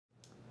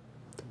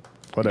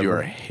Whatever. You're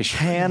a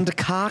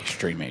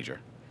history major.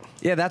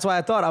 Yeah, that's why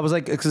I thought. I was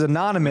like, because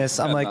anonymous,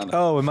 I'm like,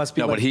 oh, it must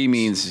be. No, like, but he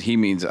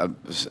means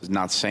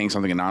not saying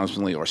something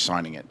anonymously or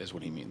signing it is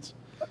what he means.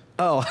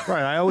 Oh,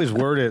 right. I always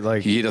word it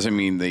like he doesn't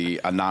mean the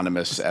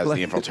anonymous as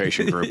the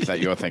infiltration group that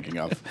you're thinking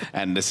of,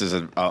 and this is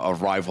a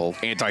rival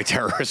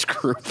anti-terrorist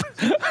group.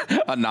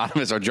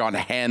 Anonymous or John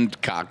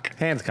Hancock.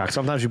 Hancock.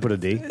 Sometimes you put a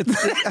D.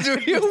 Do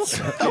you?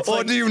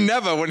 Or do you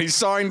never? When he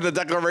signed the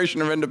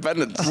Declaration of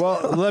Independence.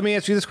 Well, let me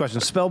ask you this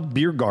question: spell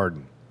beer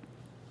garden.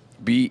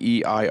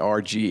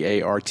 Beirgarten.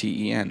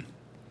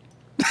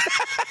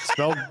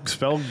 Spell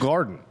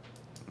garden.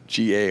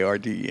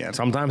 Garden.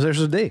 Sometimes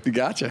there's a D.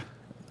 Gotcha.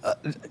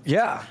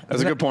 yeah.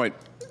 That's a good point.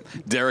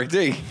 Derek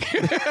D.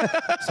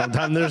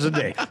 Sometimes there's a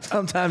D.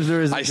 Sometimes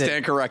there is. I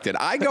stand corrected.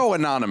 I go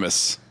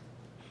anonymous.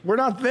 We're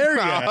not there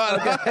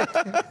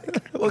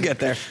yet. We'll get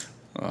there.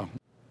 Oh.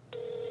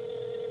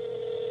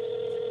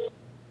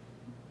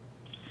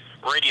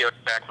 Radio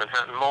Shack,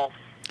 Manhattan Mall.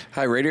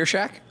 Hi, Radio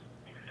Shack.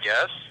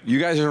 Yes. You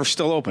guys are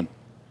still open.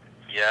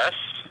 Yes.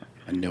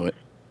 I knew it.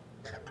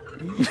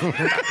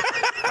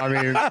 I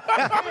mean,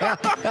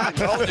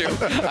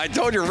 I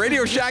told you,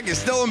 Radio Shack is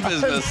still in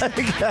business.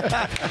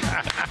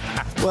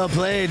 Well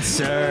played,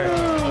 sir.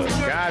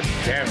 God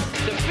damn it.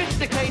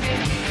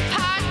 Sophisticated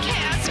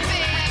podcast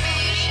baby.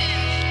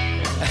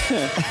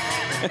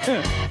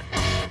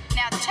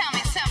 Now tell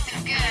me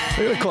something good.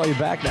 We're gonna call you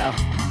back now.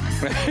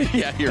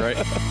 Yeah, you're right.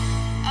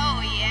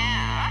 Oh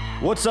yeah.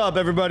 What's up,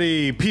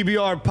 everybody?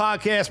 PBR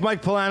Podcast,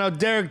 Mike Pullano,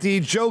 Derek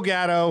D, Joe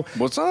Gatto.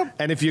 What's up?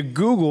 And if you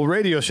Google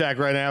Radio Shack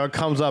right now, it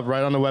comes up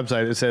right on the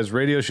website. It says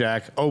Radio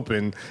Shack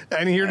open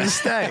and here to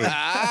stay.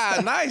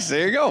 Nice.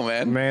 There you go,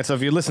 man. Man, so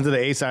if you listen to the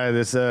A side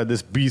of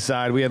this B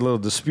side, we had a little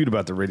dispute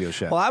about the Radio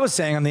Shack. Well, I was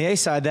saying on the A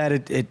side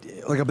that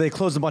it like they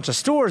closed a bunch of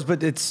stores,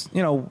 but it's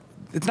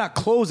it's not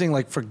closing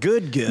like for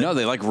good. No,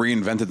 they like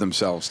reinvented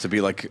themselves to be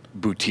like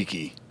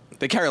boutique-y.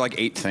 They carry like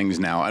 8 things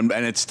now, and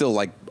it's still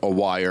like a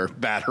wire,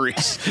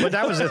 batteries. But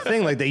that was the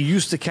thing. Like they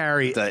used to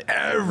carry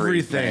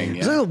everything.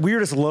 It's like the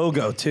weirdest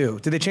logo too.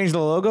 Did they change the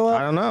logo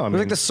up? I don't know. It was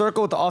like the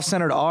circle with the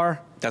off-centered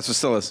R. That's what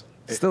still is.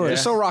 Still They're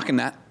is. still rocking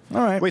that.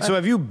 All right. Wait, so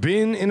have you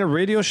been in a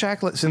Radio Shack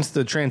since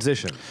the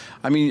transition?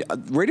 I mean,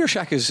 Radio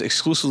Shack is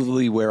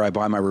exclusively where I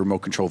buy my remote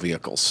control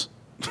vehicles.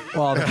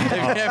 Well,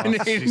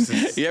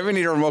 If you ever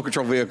need a remote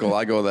control vehicle,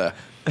 I go there.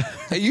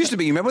 It used to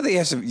be. Remember they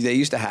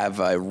used to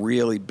have a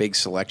really big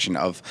selection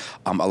of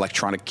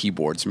electronic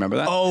keyboards. Remember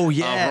that? Oh,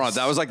 yes.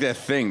 That was like their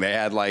thing. They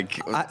had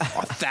like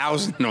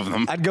 1,000 of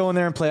them. I'd go in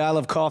there and play I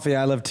Love Coffee,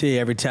 I Love Tea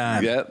every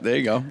time. Yeah, there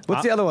you go.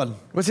 What's the other one?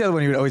 What's the other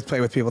one you would always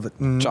play with people?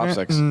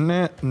 Chopsticks.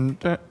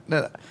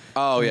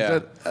 Oh,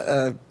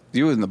 yeah.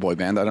 You was in the boy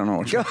band. I don't know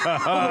what you're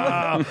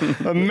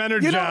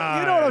Menergized. You know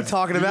what I'm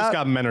talking You about. just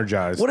got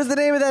menergized. What is the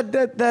name of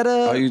that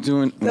Are you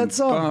doing that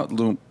song?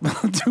 No,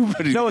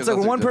 it's like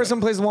when one person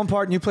plays one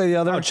part and you play the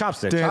other. Oh,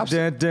 Chopsticks. Heart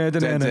No.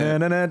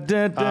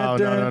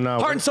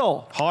 and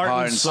Soul.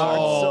 Heart and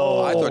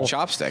Soul. I thought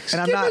Chopsticks.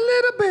 And I'm Give not a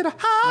little bit of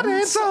heart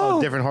and soul.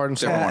 Oh, different Heart and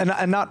Soul.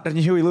 and not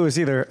Huey Lewis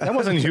either. That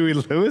wasn't Huey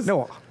Lewis.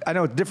 No, I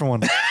know a different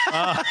one.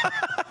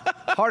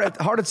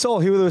 Heart and Soul.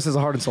 Huey Lewis has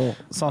a Heart and Soul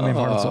song named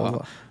Heart and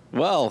Soul.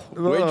 Well,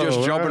 we're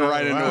just jumping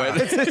right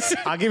into it.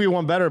 I'll give you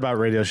one better about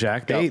Radio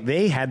Shack.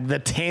 They had the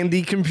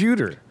Tandy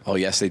computer. Oh,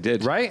 yes, they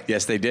did. Right?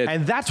 Yes, they did.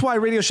 And that's why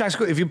Radio Shack's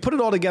good. If you put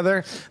it all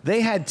together,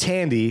 they had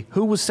Tandy,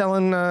 who was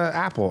selling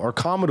Apple or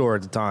Commodore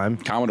at the time.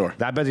 Commodore.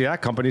 I bet you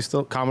that company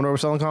still, Commodore was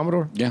selling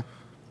Commodore? Yeah.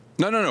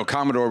 No.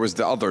 Commodore was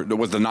the other. It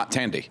was the not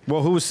Tandy.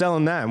 Well, who was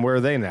selling that and where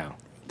are they now?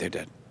 They're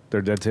dead.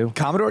 They're dead too?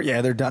 Commodore?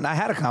 Yeah, they're done. I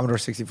had a Commodore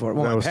 64.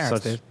 Well, That my was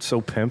parents did. so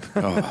pimp.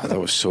 Oh, that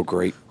was so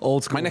great.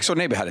 Old school. My next door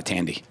neighbor had a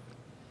Tandy.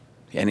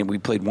 And we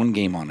played one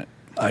game on it.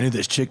 I knew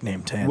this chick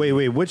named Tandy.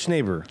 Wait, which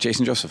neighbor?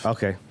 Jason Joseph.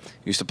 Okay. He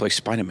used to play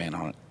Spider-Man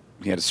on it.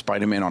 He had a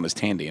Spider-Man on his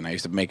Tandy, and I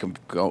used to make him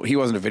go. He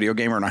wasn't a video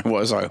gamer, and I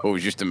was. So I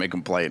always used to make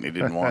him play, and he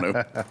didn't want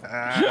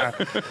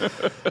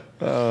to.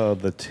 Oh,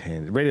 the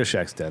Tandy. Radio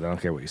Shack's dead. I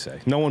don't care what you say.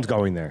 No one's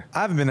going there.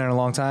 I haven't been there in a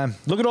long time.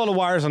 Look at all the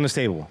wires on this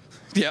table.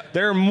 Yeah.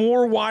 There are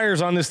more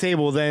wires on this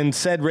table than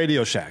said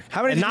Radio Shack.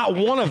 How many and did not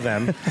one of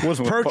them was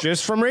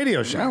purchased from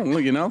Radio Shack. Well,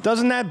 you know.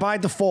 Doesn't that by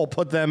default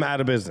put them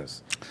out of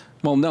business?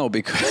 Well, no,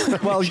 because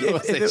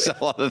they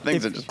sell other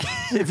things.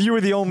 If you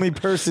were the only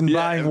person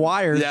buying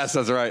wires. Yes,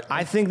 that's right.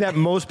 I think that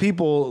most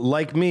people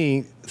like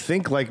me,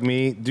 think like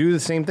me, do the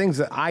same things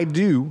that I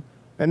do,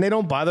 and they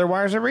don't buy their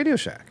wires at Radio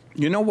Shack.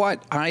 You know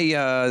what?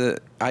 I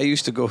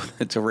used to go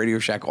to Radio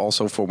Shack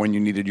also for when you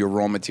needed your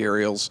raw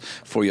materials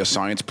for your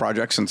science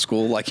projects in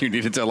school. Like you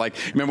needed to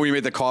remember when you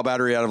made the car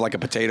battery out of like a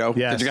potato?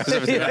 Yes. Did you guys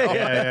ever do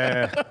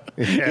that?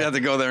 Yeah. You had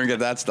to go there and get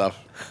that stuff.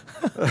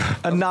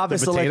 A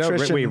novice Potato?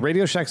 electrician. Wait,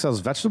 Radio Shack sells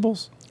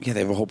vegetables? Yeah,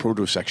 they have a whole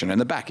produce section. In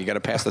the back, you got to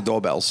pass the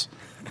doorbells.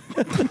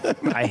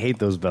 I hate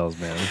those bells,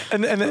 man.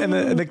 And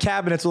the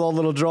cabinets with all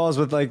little drawers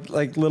with like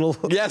little,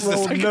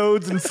 little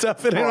nodes and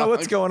stuff. I don't know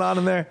what's going on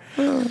in there.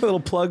 Little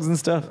plugs and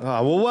stuff.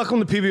 Well, welcome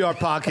to PBR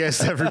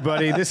Podcast,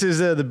 everybody. This is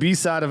the B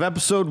side of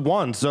episode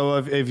 1. So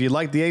if you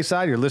like the A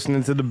side, you're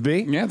listening to the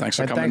B. Yeah, thanks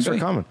for coming. Thanks for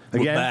coming.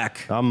 Again, We're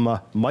back. I'm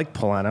Mike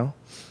Pullano.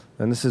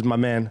 and this is my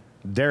man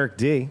Derek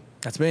D.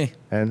 That's me.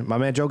 And my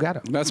man Joe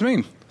Gatto. That's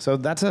me. So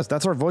that's us.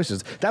 That's our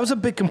voices. That was a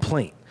big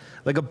complaint.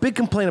 Like a big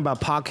complaint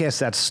about podcasts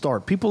that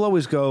start. People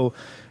always go,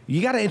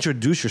 you got to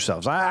introduce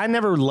yourselves. I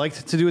never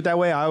liked to do it that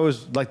way. I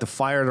always like to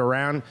fire it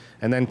around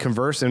and then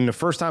converse. And the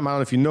first time, I don't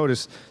know if you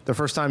noticed, the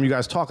first time you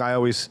guys talk, I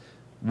always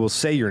will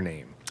say your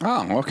name.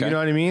 Oh, okay. You know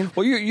what I mean?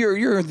 Well,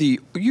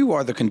 you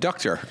are the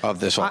conductor of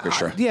this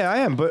orchestra. Yeah, I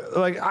am. But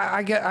like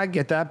I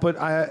get that. But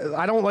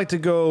I don't like to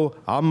go,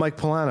 I'm Mike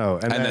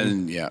Pullano. And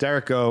then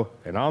Derek go,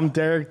 and I'm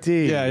Derek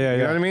D. Yeah. You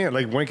know what I mean?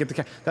 Like wink at the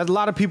camera. A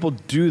lot of people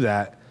do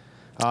that.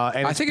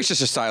 And I think it's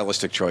just a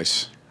stylistic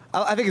choice.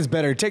 I think it's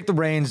better. Take the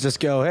reins. Just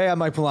go, hey, I'm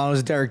Mike Pullano.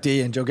 This is Derek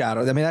D. and Joe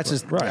Gatto. I mean, that's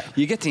just... Right.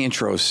 You get the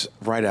intros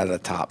right out of the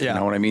top. Yeah. You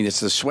know what I mean?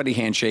 It's the sweaty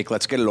handshake.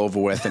 Let's get it over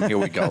with, and here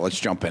we go. Let's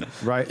jump in.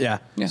 Right? Yeah.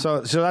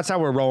 So that's how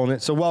we're rolling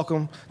it. So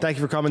welcome. Thank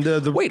you for coming.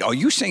 Wait, are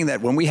you saying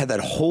that when we had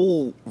that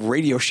whole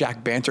Radio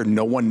Shack banter,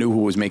 no one knew who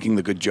was making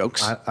the good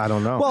jokes? I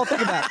don't know. Well,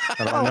 think about it.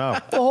 I don't know.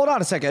 Well, hold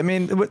on a second. I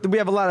mean, we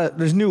have a lot of...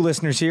 There's new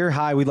listeners here.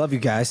 Hi, we love you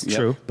guys. Yep.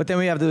 True. But then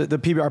we have the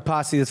PBR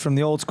posse that's from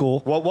the old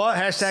school. What?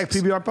 Hashtag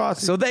PBR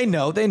Posse. So they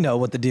know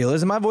what the deal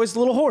is. And my voice is a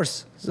little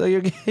hoarse. So you're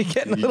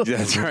getting a little...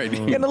 That's right.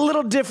 Getting a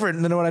little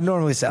different than what I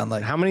normally sound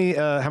like. How many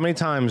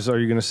times are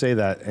you going to say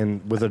that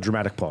and with a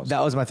dramatic pause?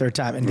 That was my third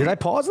time. And did I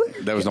pause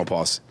there? There was no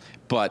pause.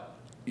 But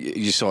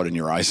you saw it in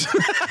your eyes.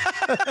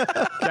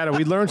 Gatto,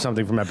 we learned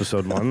something from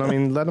episode 1. I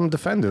mean, let them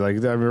defend it.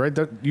 Like, I mean, right?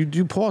 You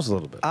do pause a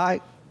little bit.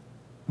 I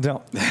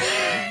don't.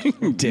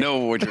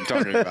 Know what you're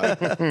talking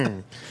about.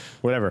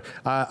 Whatever.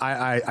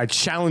 I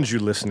challenge you,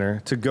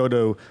 listener, to go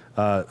to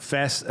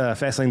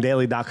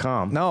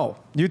fastlanedaily.com. No.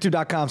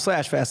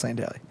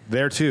 YouTube.com/FastlaneDaily.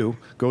 There too.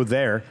 Go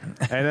there.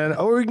 And then,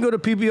 or you can go to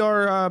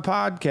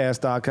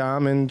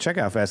pbrpodcast.com and check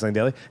out Fastlane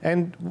Daily.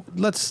 And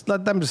let's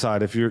let them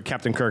decide if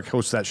Captain Kirk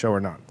hosts that show or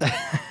not.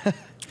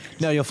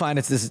 No, you'll find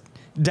it's this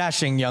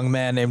dashing young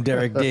man named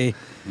Derek D.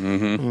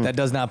 That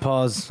does not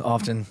pause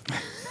often.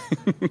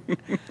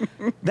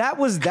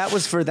 That's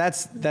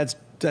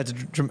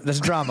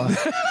drama.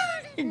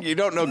 You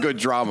don't know good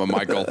drama,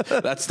 Michael.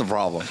 That's the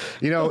problem.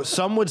 You know,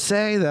 some would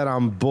say that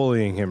I'm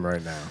bullying him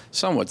right now.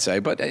 Some would say,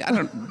 but I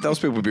don't. Those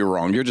people would be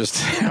wrong. You're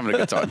just having a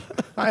good time.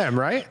 I am,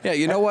 right? Yeah,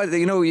 you know what?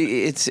 You know,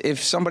 it's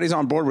if somebody's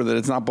on board with it,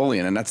 it's not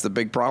bullying, and that's the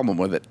big problem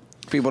with it.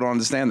 People don't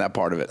understand that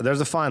part of it.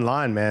 There's a fine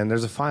line, man.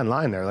 There's a fine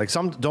line there. Like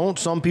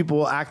some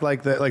people act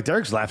like that. Like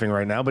Derek's laughing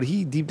right now, but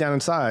he deep down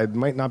inside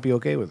might not be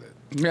okay with it.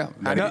 Yeah.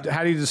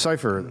 How do you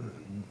decipher?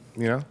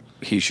 You know,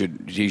 he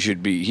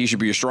should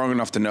be strong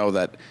enough to know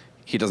that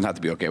he doesn't have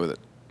to be okay with it.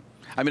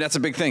 I mean, that's a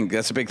big thing.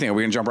 Are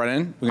we gonna jump right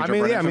in?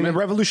 The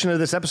revolution of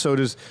this episode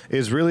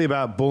is really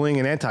about bullying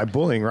and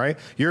anti-bullying, right?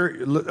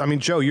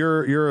 Joe,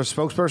 you're a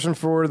spokesperson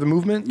for the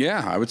movement.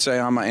 Yeah, I would say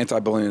I'm an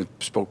anti-bullying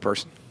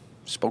spokesperson.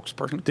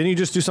 Didn't you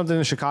just do something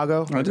in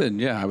Chicago? I did,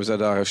 yeah. I was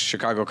at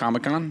Chicago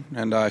Comic-Con,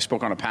 and I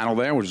spoke on a panel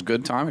there, which was a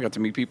good time. I got to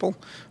meet people.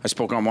 I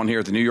spoke on one here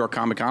at the New York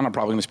Comic-Con. I'm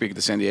probably going to speak at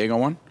the San Diego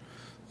one,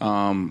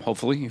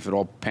 hopefully, if it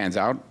all pans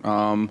out.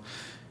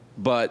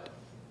 But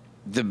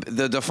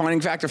the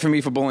defining factor for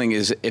me for bullying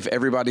is if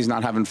everybody's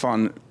not having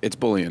fun, it's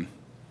bullying.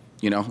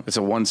 You know, it's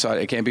a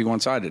one-sided. It can't be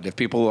one-sided. If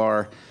people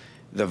are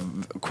the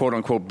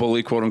quote-unquote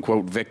bully,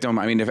 quote-unquote victim.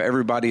 I mean, if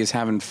everybody is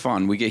having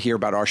fun, we get here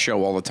about our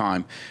show all the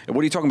time.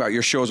 What are you talking about?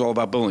 Your show is all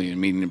about bullying,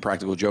 meaning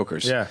Impractical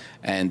Jokers. Yeah.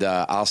 And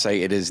I'll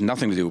say it has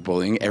nothing to do with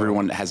bullying.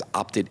 Everyone has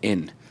opted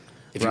in.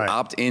 If you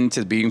opt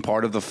into being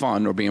part of the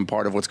fun or being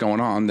part of what's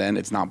going on, then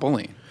it's not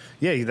bullying.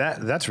 Yeah,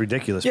 that's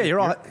ridiculous. Yeah,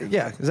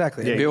 yeah,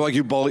 exactly. Yeah. People like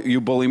you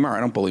bully Murr. I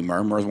don't bully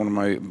Murr. Murr's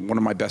one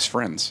of my best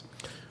friends.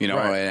 You know,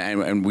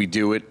 and we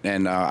do it,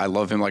 and I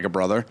love him like a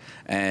brother,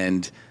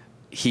 and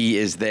he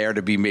is there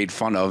to be made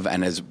fun of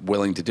and is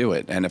willing to do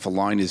it. And if a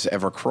line is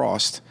ever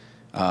crossed,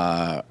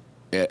 an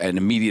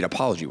immediate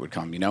apology would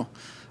come, you know?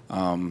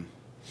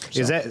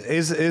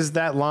 Is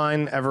that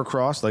line ever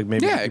crossed? Like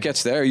maybe it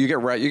gets there. You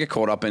get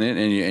caught up in it,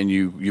 and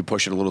you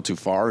push it a little too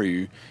far. Or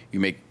you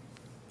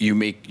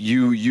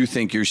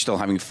think you're still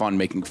having fun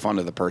making fun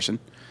of the person,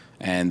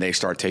 and they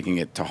start taking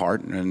it to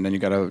heart, and then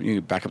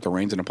you back up the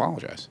reins and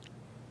apologize.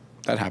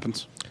 That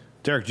happens.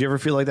 Derek, do you ever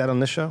feel like that on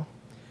this show?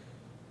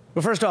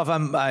 Well, first off,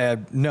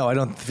 no, I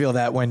don't feel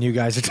that when you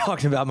guys are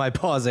talking about my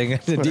pausing.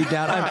 Deep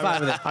down, I'm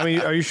fine with it. I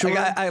mean, are you sure?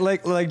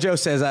 Like Joe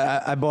says,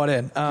 I bought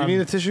in. Do you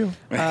need a tissue?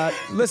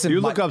 Listen, you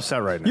look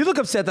upset right now. You look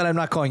upset that I'm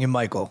not calling you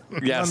Michael.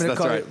 Yes, that's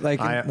right.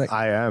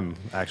 I am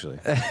actually.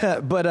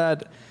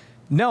 But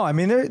no, I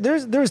mean,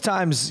 there's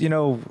times, you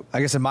know,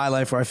 I guess in my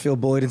life where I feel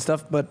bullied and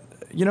stuff. But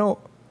you know,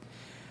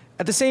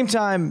 at the same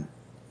time,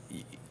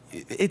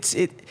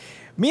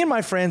 me and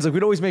my friends, like,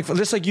 we'd always make fun,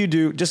 just like you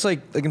do, just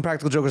like in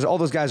Practical Jokers, all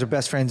those guys are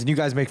best friends, and you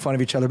guys make fun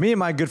of each other. Me and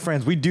my good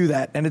friends, we do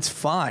that, and it's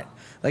fine.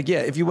 Like, yeah,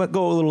 if you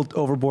go a little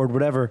overboard,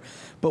 whatever.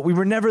 But we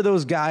were never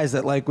those guys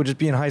that, like, would just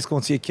be in high school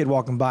and see a kid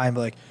walking by and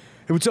be like,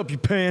 hey, what's up, you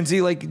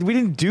pansy? Like, we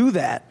didn't do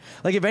that.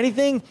 Like, if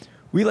anything,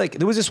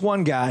 there was this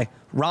one guy,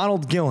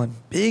 Ronald Gillen,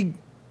 big,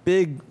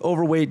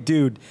 overweight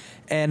dude,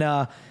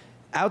 and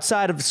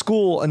outside of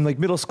school and like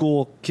middle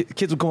school,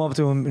 kids would come up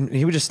to him and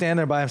he would just stand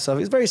there by himself.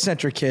 He's a very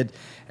eccentric kid.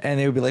 And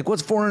they would be like,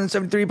 what's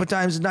 473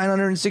 times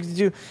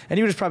 962? And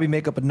he would just probably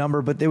make up a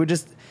number, but they would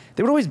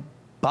always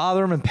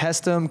bother him and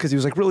pest him because he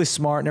was like really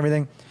smart and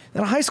everything.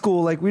 Then in high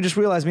school, like we just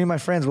realized me and my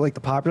friends were like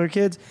the popular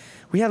kids.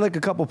 We had like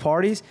a couple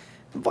parties.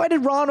 Invited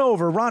Ron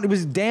over. Ron, he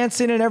was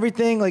dancing and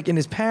everything. Like, and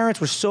his parents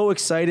were so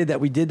excited that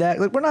we did that.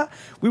 Like,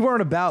 we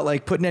weren't about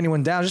like putting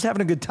anyone down, just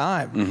having a good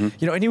time.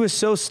 You know, and he was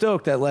so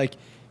stoked that like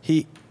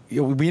we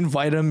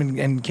invite him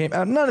and came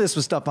out. None of this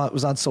was stuff that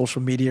was on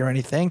social media or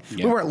anything.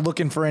 Yeah. We weren't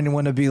looking for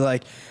anyone to be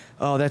like,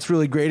 oh, that's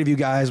really great of you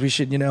guys. We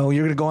should, you're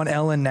going to go on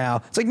Ellen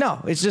now. It's like,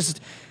 no, it's just,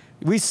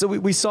 we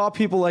saw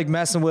people like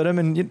messing with him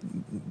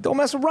and don't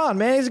mess with Ron,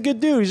 man. He's a good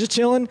dude. He's just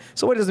chilling.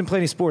 So what, he doesn't play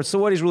any sports. So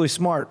what, he's really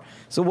smart.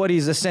 So what,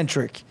 he's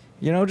eccentric.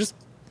 Just,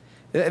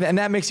 and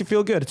that makes you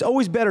feel good. It's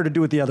always better to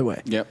do it the other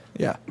way. Yep.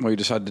 Yeah. Well, you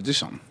decided to do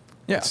something.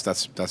 Yeah.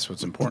 That's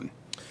what's important.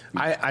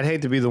 I'd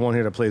hate to be the one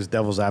here that plays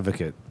devil's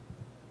advocate.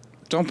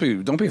 Don't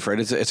be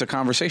afraid. It's a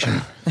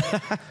conversation.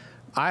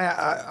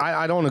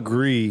 I don't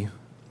agree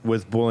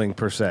with bullying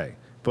per se,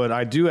 but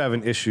I do have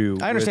an issue.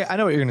 I understand. I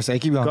know what you're going to say.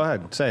 Keep going. Go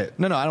ahead. Say it.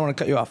 No, I don't want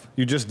to cut you off.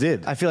 You just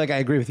did. I feel like I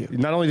agree with you.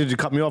 Not only did you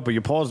cut me off, but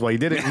you paused while you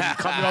did it. And you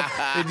cut me off.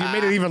 And you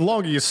made it even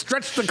longer. You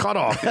stretched the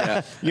cutoff.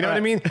 Yeah. You know what I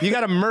mean? You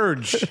got to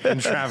merge in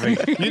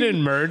traffic. You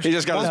didn't merge. You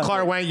just got One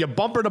car went. You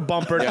bumper to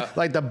bumper. Yeah.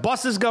 Like the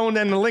bus is going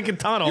down the Lincoln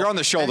Tunnel. You're on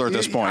the shoulder at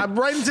this point. I'm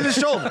right into the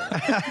shoulder.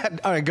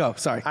 All right, go.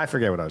 Sorry. I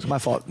forget what I was. My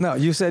fault. No,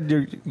 you said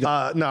you're.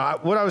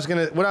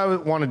 What I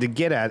wanted to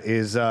get at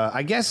is,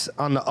 I guess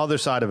on the other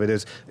side of it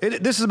is,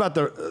 this is about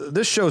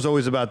this show is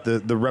always about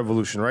the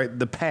revolution, right?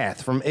 The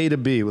path from A to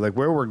B, like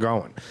where we're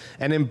going.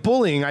 And in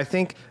bullying, I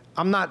think,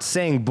 I'm not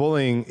saying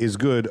bullying is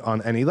good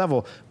on any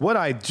level. What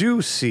I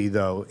do see,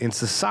 though, in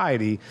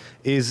society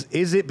is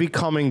it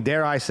becoming,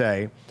 dare I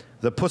say,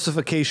 the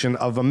pussification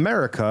of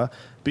America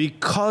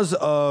because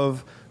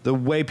of the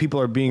way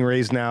people are being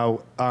raised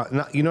now?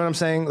 You know what I'm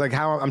saying? Like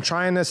how I'm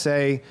trying to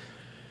say,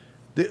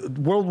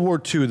 World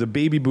War II, the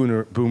baby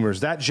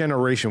boomers, that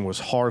generation was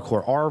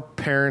hardcore. Our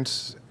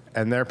parents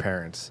and their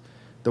parents,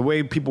 the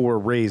way people were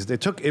raised,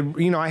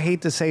 I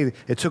hate to say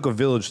it took a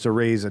village to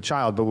raise a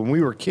child, but when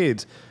we were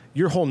kids,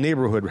 your whole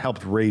neighborhood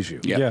helped raise you.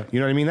 Yeah. You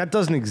know what I mean? That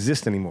doesn't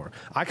exist anymore.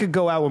 I could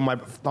go out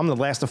I'm the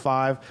last of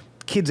 5,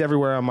 kids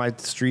everywhere on my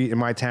street, in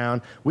my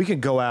town. We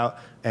could go out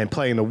and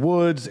play in the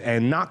woods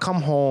and not come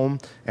home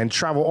and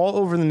travel all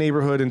over the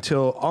neighborhood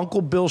until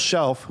Uncle Bill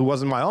Shelf, who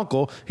wasn't my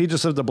uncle, he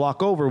just lived a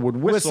block over, would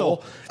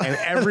whistle. And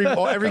every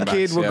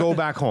kid would go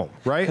back home,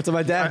 right? That's what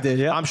my dad did,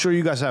 yeah. I'm sure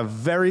you guys have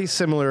very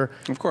similar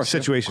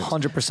situations.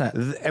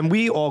 100%. And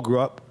we all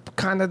grew up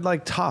kind of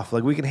like tough,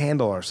 like we can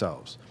handle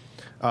ourselves.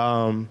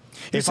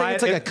 It's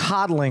like a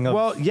coddling of...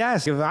 Well,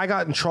 yes. If I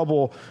got in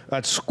trouble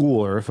at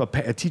school or if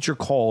a teacher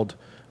called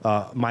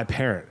my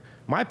parent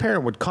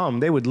would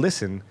come, they would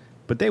listen,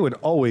 but I'd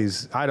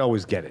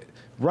always get it.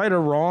 Right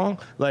or wrong,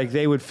 like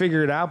they would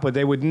figure it out, but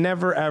they would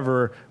never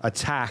ever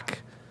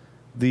attack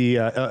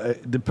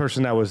the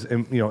person that was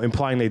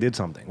implying they did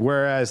something.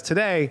 Whereas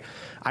today,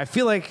 I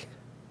feel like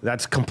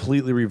that's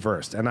completely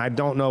reversed, and I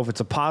don't know if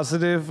it's a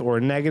positive or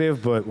a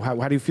negative. But how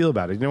do you feel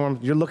about it?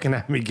 You're looking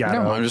at me,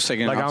 Gatto. No, I'm just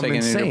taking. Like I'm taking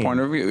insane. your point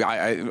of view.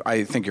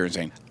 I think you're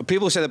insane.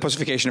 People who say the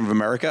pussification of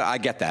America, I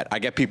get that. I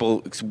get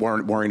people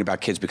worrying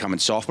about kids becoming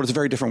soft, but it's a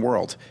very different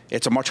world.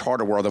 It's a much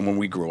harder world than when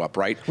we grew up,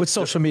 right? With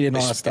social media and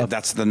all that stuff.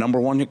 That's the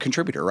number one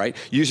contributor, right?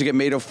 You used to get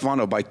made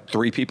fun of by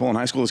 3 people in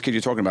high school. This kid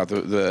you're talking about,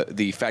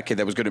 the fat kid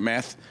that was good at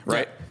math,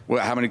 right? Yeah.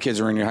 Well, how many kids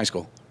are in your high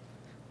school?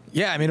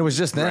 Yeah, I mean, it was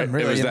just them, right.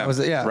 really. It was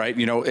them, yeah. right?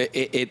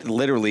 It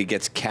literally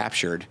gets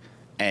captured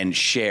and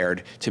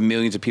shared to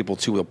millions of people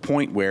to a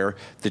point where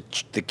the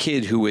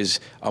kid who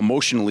is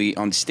emotionally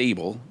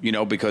unstable,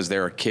 because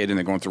they're a kid and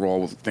they're going through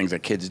all the things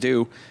that kids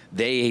do,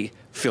 they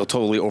feel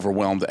totally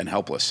overwhelmed and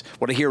helpless.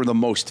 What I hear the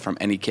most from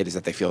any kid is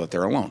that they feel that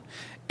they're alone.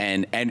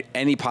 And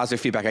any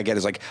positive feedback I get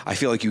is like, I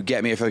feel like you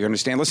get me. I feel like you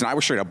understand. Listen, I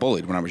was straight up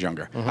bullied when I was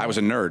younger. I was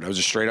a nerd. I was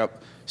a straight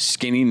up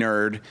skinny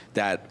nerd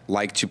that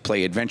liked to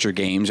play adventure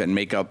games and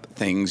make up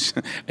things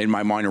in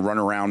my mind and run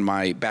around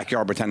my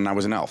backyard pretending I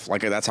was an elf.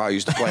 Like that's how I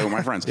used to play with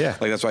my friends. Yeah.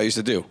 Like that's what I used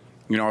to do.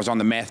 I was on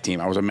the math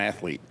team. I was a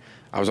mathlete.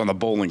 I was on the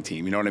bowling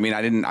team. You know what I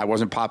mean? I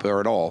wasn't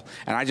popular at all.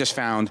 And I just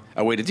found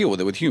a way to deal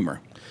with it with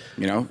humor.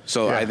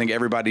 So yeah. I think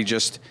everybody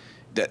just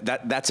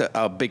that's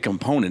a big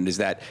component is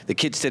that the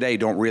kids today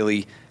don't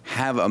really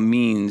have a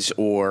means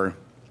or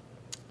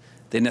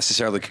they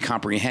necessarily can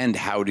comprehend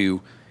how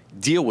to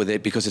deal with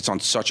it because it's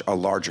on such a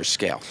larger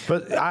scale.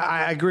 But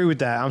I agree with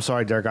that. I'm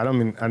sorry, Derek. I don't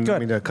mean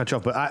to cut you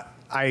off, but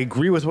I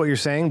agree with what you're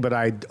saying, but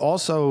I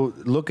also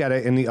look at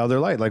it in the other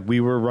light. Like we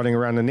were running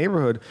around the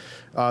neighborhood.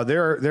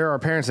 There are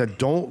parents that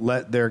don't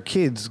let their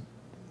kids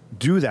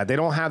do that. They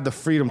don't have the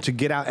freedom to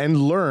get out and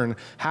learn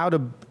how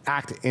to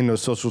act in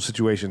those social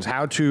situations,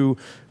 how to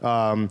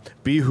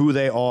be who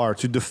they are,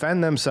 to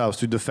defend themselves,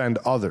 to defend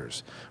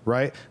others,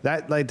 right?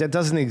 That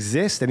doesn't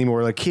exist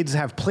anymore. Like kids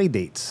have play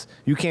dates.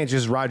 You can't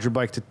just ride your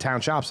bike to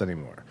town shops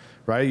anymore,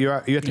 right? You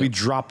have to be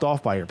dropped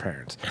off by your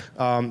parents.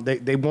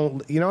 They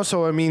won't, you know.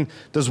 So I mean,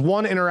 does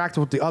one interact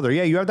with the other?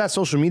 Yeah, you have that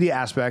social media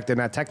aspect and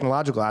that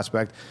technological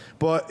aspect,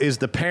 but has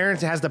the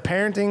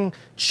parenting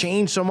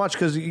changed so much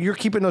because you're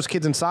keeping those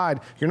kids inside?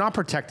 You're not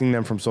protecting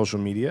them from social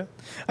media.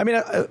 I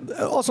mean,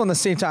 also on the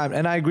same time,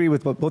 and I agree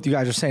with what both you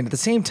guys are saying. At the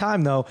same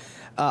time, though,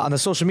 on the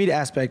social media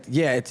aspect,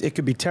 yeah, it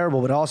could be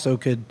terrible, but it also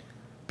could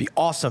be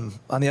awesome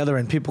on the other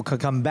end. People could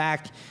come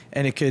back,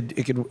 and it could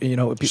you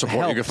know, support.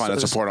 help. You can find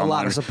that support a online.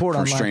 lot of support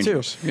from online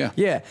strangers. too.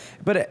 Yeah.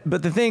 But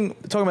the thing,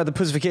 talking about the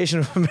pussification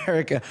of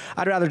America,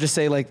 I'd rather just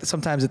say like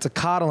sometimes it's a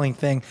coddling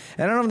thing,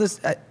 and I don't know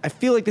if this. I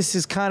feel like this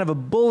is kind of a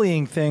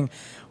bullying thing.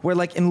 Where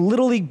like in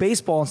Little League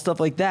baseball and stuff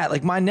like that,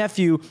 like my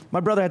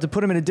brother had to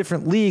put him in a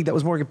different league that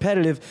was more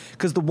competitive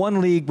because the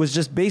one league was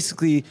just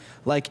basically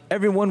like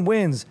everyone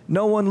wins,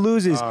 no one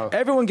loses,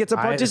 everyone gets a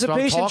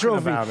participation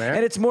trophy,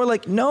 and it's more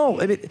like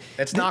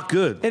it's not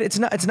good. It's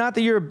not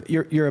that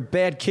you're a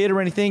bad kid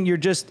or anything. You're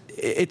just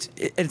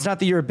it's not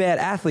that you're a bad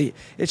athlete.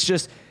 It's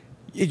just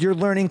you're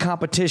learning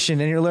competition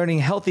and you're learning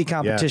healthy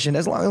competition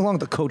as long as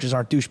the coaches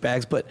aren't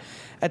douchebags. But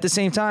at the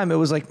same time, it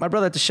was like my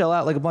brother had to shell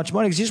out like a bunch of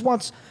money because he just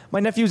wants. My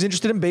nephew's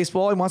interested in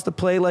baseball. He wants to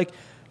play like,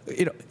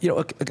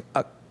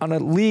 on a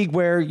league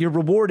where you're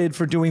rewarded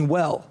for doing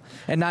well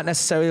and not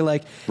necessarily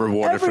like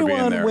rewarded for being there.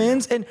 Everyone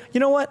wins, and you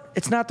know what?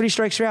 It's not 3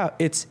 strikes you're out.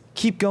 It's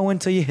keep going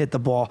till you hit the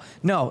ball.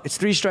 No, it's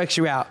 3 strikes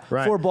you're out.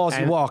 Right. 4 balls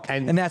you walk,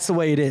 and that's the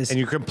way it is. And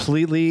you're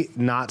completely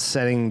not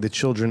setting the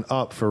children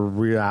up for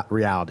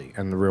reality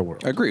and the real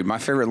world. Agreed. My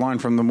favorite line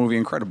from the movie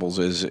Incredibles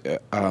is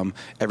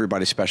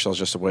everybody's special is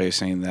just a way of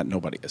saying that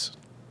nobody is.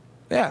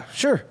 Yeah,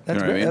 sure.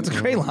 That's that's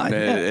a great line.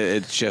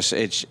 It's just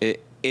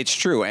it's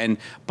true,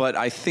 but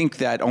I think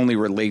that only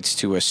relates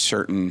to a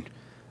certain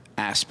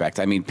aspect.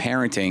 I mean,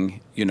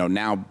 parenting. You know,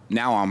 now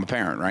I'm a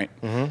parent, right?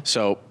 Mm-hmm.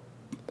 So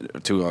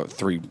to a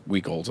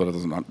 3-week-old,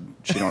 so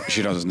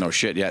she doesn't know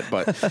shit yet.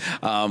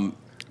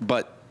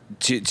 But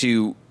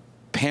to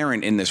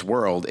parent in this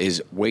world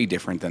is way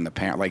different than the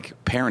parent.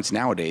 Like parents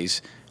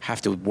nowadays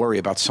have to worry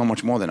about so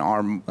much more than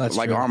our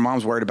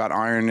moms worried about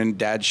ironing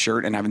dad's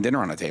shirt and having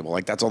dinner on the table.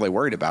 Like that's all they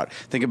worried about.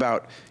 Think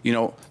about,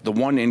 the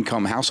one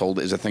income household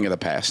is a thing of the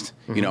past.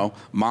 Mm-hmm.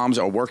 Moms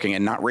are working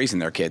and not raising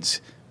their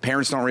kids.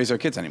 Parents don't raise their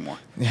kids anymore.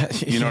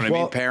 You know what I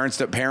mean?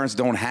 Parents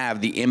don't have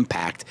the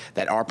impact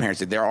that our parents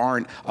did. There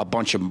aren't a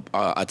bunch of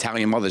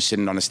Italian mothers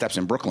sitting on the steps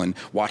in Brooklyn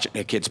watching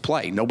their kids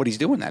play. Nobody's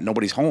doing that.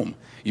 Nobody's home.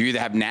 You either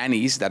have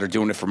nannies that are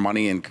doing it for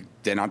money and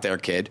they're not their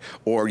kid,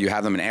 or you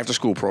have them in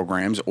after-school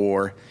programs,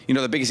 or,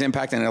 the biggest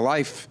impact in their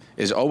life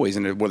is always,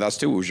 and with us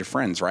too, it was your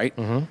friends, right?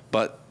 Mm-hmm.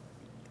 But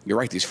you're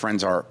right. These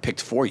friends are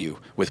picked for you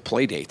with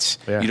play dates.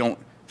 Yeah. You don't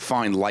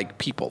find like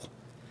people.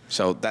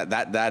 So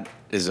that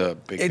is a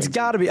big thing. It's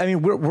got to be. I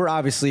mean, we're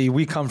obviously,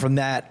 we come from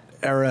that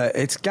era.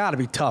 It's got to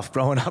be tough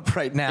growing up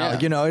right now.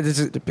 Yeah.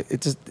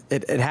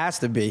 It has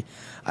to be.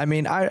 I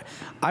mean, I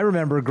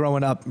remember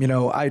growing up.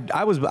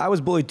 I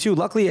was bullied too.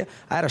 Luckily,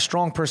 I had a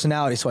strong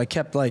personality, so I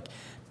kept like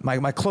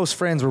my close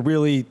friends were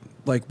really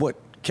like what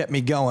kept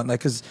me going.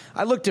 Like, cause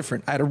I looked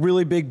different. I had a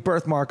really big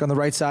birthmark on the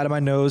right side of my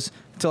nose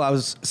until I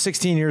was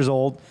 16 years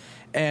old.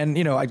 And,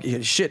 I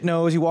shit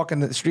nose. You walk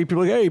in the street, people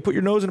are like, hey, you put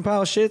your nose in a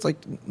pile of shit. It's like,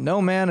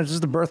 no, man, it's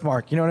just a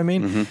birthmark. You know what I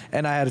mean? Mm-hmm.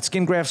 And I had a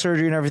skin graft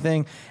surgery and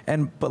everything.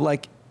 But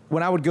like,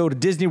 when I would go to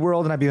Disney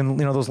World and I'd be in,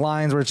 those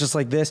lines where it's just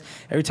like this,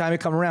 every time you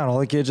come around, all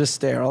the kids just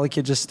stare.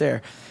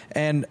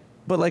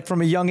 But like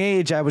from a young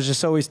age, I was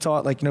just always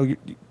taught, like,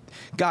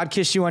 God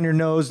kissed you on your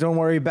nose. Don't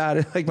worry about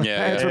it. Like my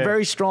parents were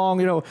very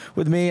strong,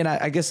 with me. And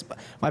I guess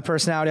my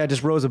personality, I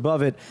just rose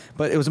above it.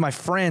 But it was my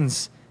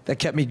friends that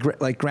kept me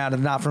grounded,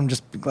 not from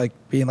just like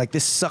being like,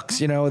 this sucks,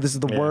 this is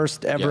the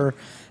worst ever.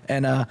 Yeah.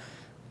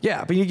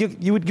 And but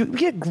you would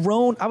get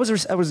grown. I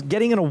was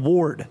getting an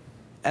award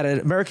at an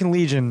American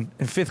Legion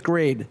in 5th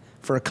grade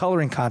for a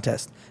coloring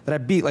contest that I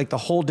beat like the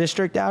whole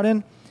district out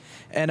in.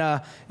 And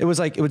it was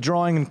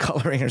drawing and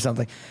coloring or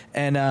something.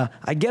 And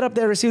I get up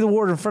there to receive the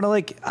award in front of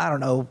like, I don't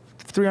know,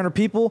 300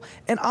 people,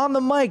 and on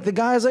the mic, the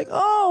guy's like,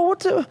 "Oh,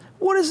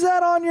 what is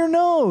that on your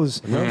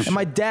nose?" And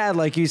my dad,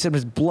 like he said,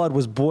 his blood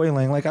was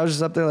boiling. Like I was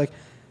just up there, like,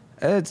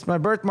 "It's my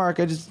birthmark.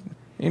 You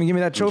gonna give me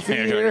that trophy?"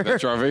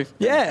 That trophy?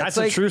 Yeah, that's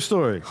a true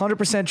story.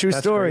 100% true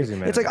That's story. crazy,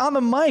 man. It's like on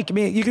the mic. I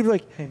mean, you could be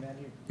like, "Hey, man."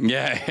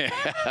 Yeah.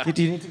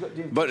 Do you need to go?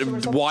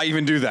 But why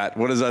even do that?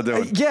 What is that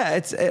doing?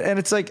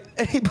 It's like,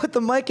 and he put the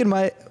mic in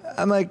my.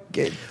 I'm like,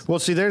 well,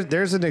 see,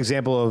 there's an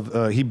example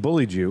of he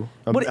bullied you.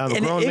 A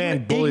grown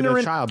man bullied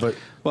a child, but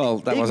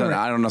that wasn't.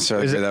 I don't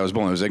necessarily say that was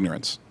bullying. It was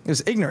ignorance. It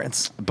was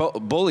ignorance.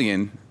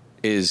 Bullying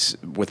is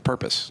with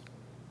purpose.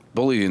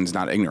 Bullying is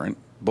not ignorant.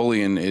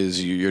 Bullying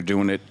is you're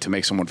doing it to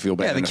make someone feel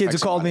bad. Yeah, the kids who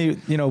called me,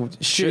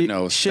 shit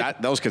nose.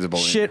 Those kids are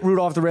bullying. Shit,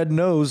 Rudolph the Red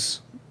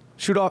Nose.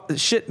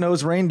 Shit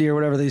nose reindeer,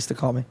 whatever they used to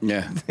call me.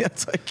 Yeah,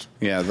 it's like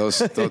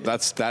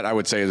that's that I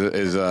would say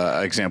is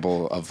an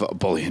example of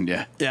bullying.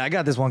 Yeah, I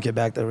got this one kid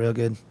back there real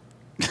good.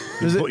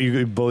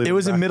 It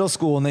was in middle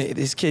school, and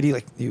this kid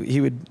he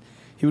would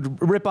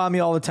rip on me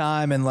all the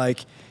time, and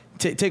like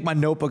take my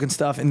notebook and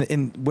stuff,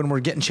 and when we're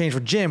getting changed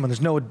for gym, when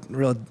there's no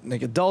real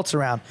like adults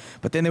around,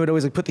 but then they would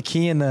always like put the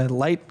key in the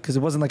light because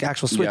it wasn't like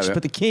actual switch. Yeah, Just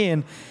put the key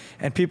in,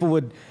 and people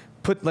would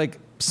put like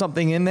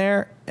something in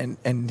there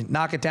and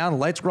knock it down. The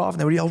lights were off,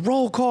 and they would yell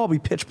roll call. Be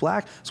pitch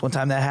black. So one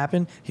time that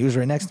happened, he was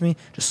right next to me,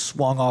 just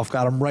swung off,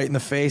 got him right in the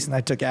face, and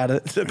I took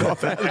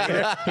off out of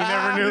there. He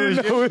never knew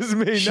it was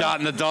me. Shot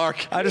in the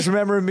dark. I just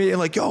remember him being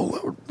like,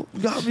 yo,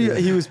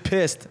 he was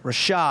pissed.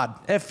 Rashad,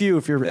 F you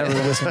if you're ever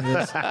listening to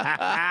this.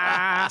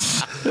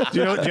 Do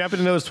you happen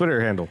to know his Twitter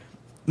handle?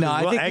 No,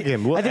 We'll egg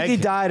him. I think he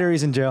died or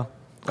he's in jail.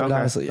 Quite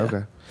honestly, yeah.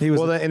 Okay. He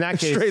was in that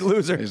case, straight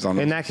loser.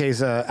 In that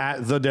case,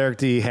 at the Derek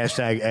D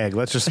 #egg.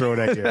 Let's just throw it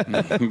at you.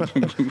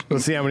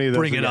 Let's see how many of those.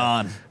 Bring it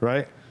on.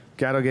 Right?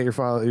 Gatto, get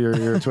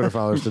your Twitter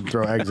followers to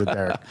throw eggs at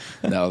Derek.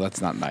 No,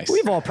 that's not nice.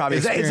 We've all probably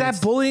Is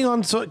that bullying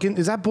on?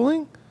 Is that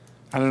bullying?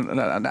 I don't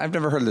know. I've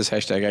never heard of this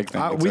 #egg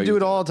thing. We do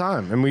it all the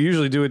time, and we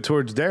usually do it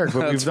towards Derek,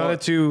 but we've done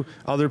it to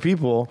other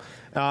people,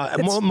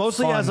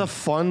 mostly fun. as a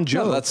fun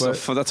joke. No, that's a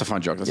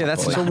fun joke. That's Yeah, not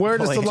that's bullying. so where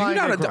does the bullying. line?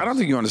 I get crossed? don't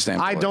think you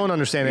understand. I bullying. don't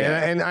understand it,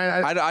 Yeah. and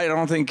I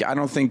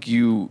don't think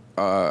you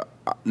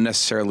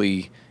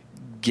necessarily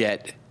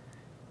get.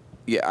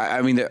 Yeah,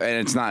 I mean, and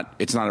it's not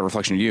a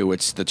reflection of you.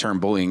 It's the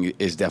term bullying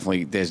is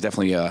there's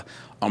definitely a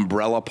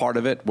umbrella part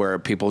of it where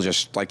people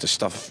just like to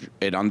stuff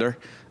it under,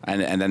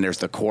 and then there's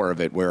the core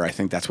of it where I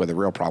think that's where the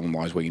real problem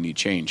lies, where you need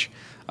change,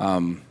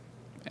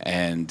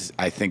 and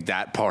I think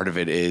that part of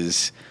it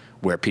is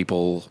where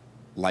people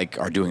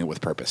are doing it with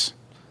purpose.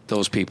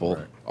 Those people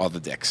are the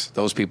dicks.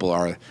 Those people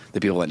are the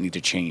people that need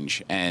to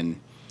change,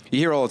 and you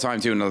hear all the time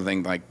too. Another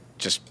thing, like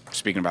just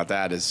speaking about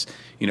that, is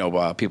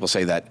people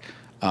say that.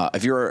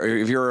 If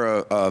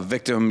you're a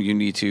victim, you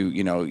need to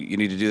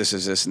do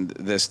this and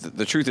this.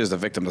 The truth is, the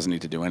victim doesn't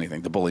need to do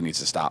anything. The bully needs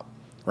to stop,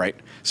 right?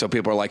 So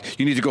people are like,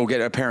 you need to go get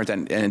a parent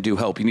and do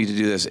help. You need to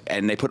do this,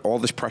 and they put all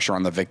this pressure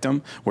on the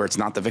victim, where it's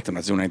not the victim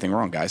that's doing anything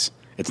wrong, guys.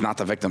 It's not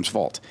the victim's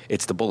fault.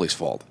 It's the bully's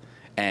fault.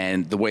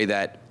 And the way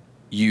that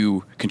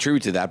you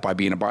contribute to that by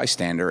being a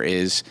bystander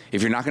is,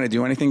 if you're not going to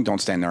do anything,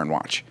 don't stand there and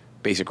watch.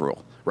 Basic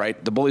rule,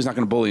 right? The bully's not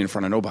going to bully in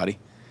front of nobody.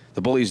 The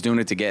bully's doing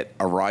it to get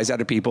a rise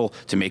out of people,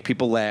 to make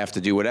people laugh,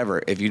 to do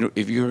whatever. If you're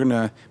going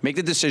to make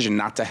the decision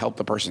not to help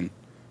the person,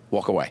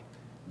 walk away.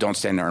 Don't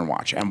stand there and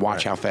watch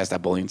how fast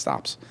that bullying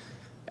stops.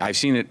 I've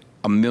seen it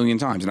a million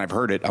times, and I've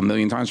heard it a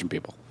million times from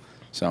people.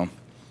 So,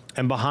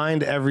 and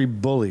behind every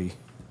bully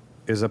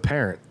is a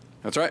parent.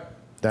 That's right.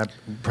 That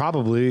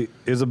probably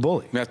is a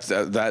bully. That's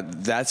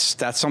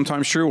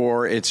sometimes true,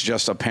 or it's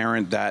just a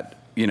parent that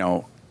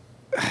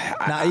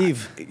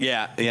naive.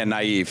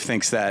 Naive.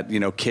 Thinks that,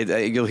 kids,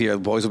 you'll hear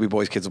boys will be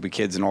boys, kids will be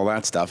kids, and all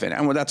that stuff.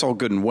 And that's all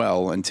good and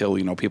well until,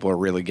 people are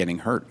really getting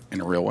hurt in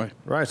a real way.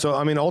 Right. So,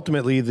 I mean,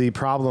 ultimately, the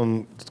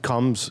problem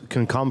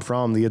can come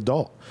from the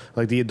adult.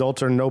 Like, the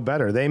adults are no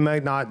better. They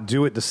might not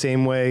do it the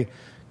same way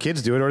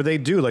kids do it, or they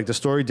do. Like the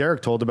story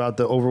Derek told about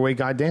the overweight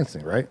guy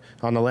dancing, right?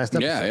 On the last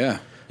episode.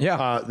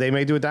 Yeah. They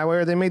may do it that way,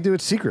 or they may do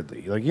it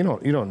secretly. Like, you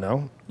don't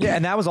know. Yeah,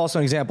 and that was also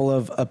an example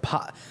of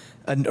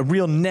a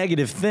real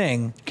negative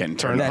thing Can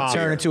turn that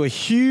turned into a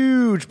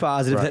huge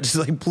positive that just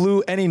like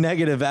blew any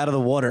negative out of the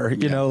water.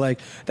 You know, like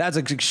that's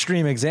an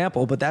extreme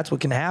example, but that's what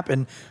can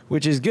happen,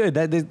 which is good.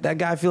 That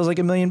guy feels like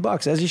 $1 million,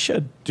 as he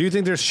should. Do you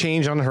think there's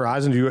change on the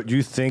horizon? Do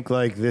you think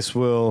like this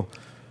will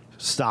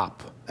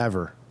stop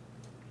ever?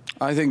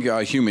 I think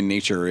human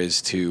nature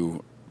is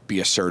to be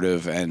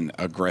assertive and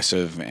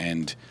aggressive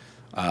and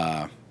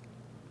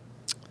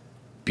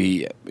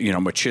be,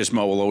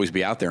 machismo will always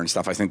be out there and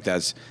stuff. I think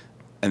that's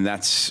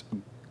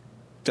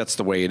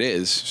the way it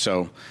is.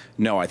 So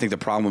no, I think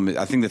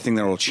the thing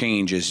that will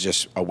change is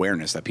just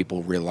awareness, that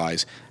people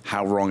realize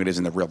how wrong it is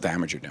and the real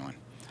damage you're doing.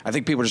 I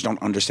think people just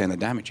don't understand the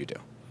damage you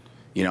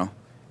do.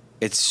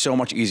 It's so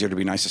much easier to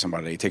be nice to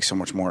somebody. It takes so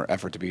much more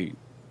effort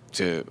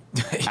to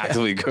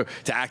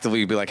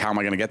actively be like, how am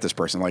I going to get this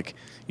person? Like,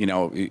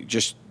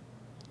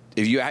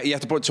 if you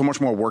have to put so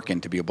much more work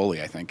in to be a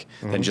bully, I think,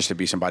 than just to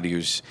be somebody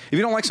who's. If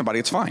you don't like somebody,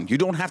 it's fine. You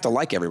don't have to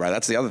like everybody.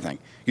 That's the other thing.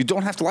 You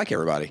don't have to like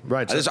everybody.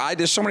 Right.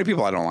 There's so many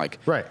people I don't like.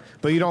 Right.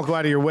 But you don't go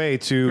out of your way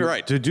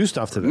to do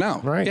stuff to them. No.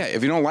 Right. Yeah.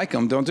 If you don't like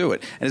them, don't do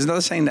it. And there's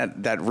another saying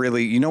that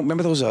really,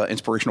 remember those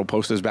inspirational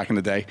posters back in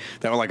the day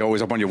that were like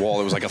always up on your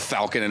wall? It was like a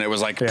falcon and it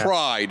was like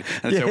pride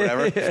and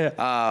whatever.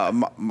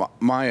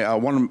 My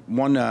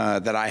one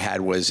that I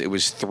had was it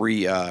was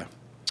three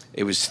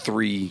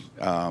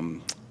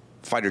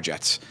fighter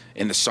jets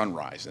in the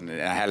sunrise, and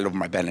I had it over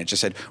my bed, and it just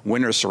said,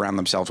 "Winners surround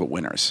themselves with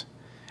winners."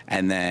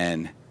 And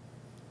then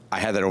I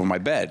had that over my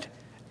bed,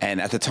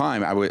 and at the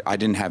time I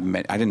didn't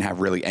have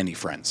really any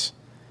friends.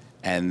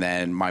 And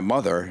then my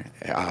mother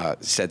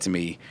said to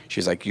me,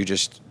 she's like, "You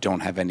just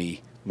don't have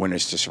any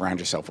winners to surround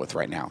yourself with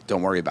right now.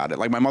 Don't worry about it.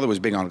 Like my mother was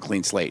big on a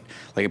clean slate.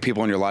 Like if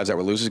people in your lives that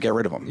were losers, get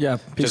rid of them. Yeah,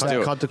 just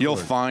do cut the it. You'll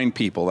cord. find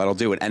people that'll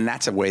do it, and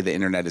that's a way the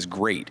internet is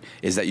great.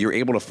 Is that you're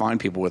able to find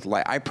people with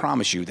I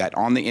promise you that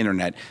on the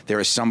internet there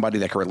is somebody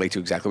that can relate to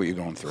exactly what you're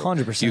going through.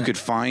 100%. You could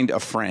find a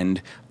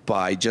friend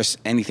by just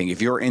anything.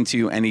 If you're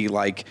into any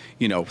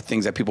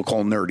things that people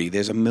call nerdy,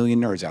 there's a million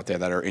nerds out there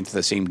that are into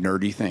the same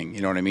nerdy thing.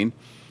 You know what I mean?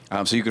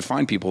 So you could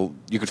find people.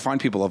 You could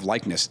find people of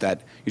likeness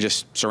that you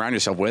just surround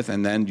yourself with,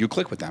 and then you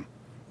click with them.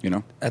 You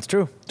know, That's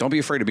true. don't be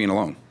afraid of being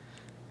alone.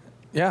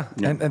 Yeah,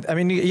 and I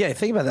mean, yeah,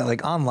 think about that.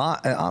 Like online,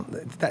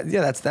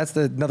 that's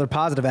another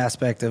positive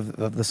aspect of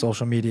the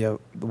social media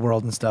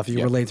world and stuff. You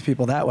Yep. relate to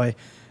people that way,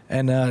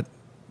 and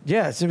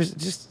it's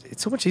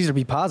so much easier to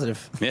be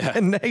positive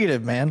than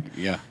negative, man.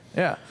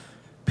 Yeah.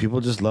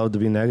 People just love to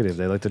be negative.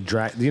 They like to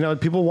drag.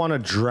 People want to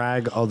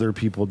drag other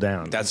people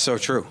down. That's so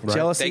true. Right.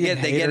 Jealousy They get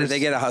and it. haters. They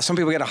get some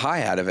people get a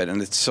high out of it,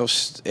 and it's so.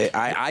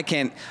 I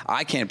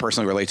can't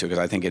personally relate to it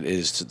because I think it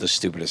is the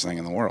stupidest thing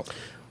in the world.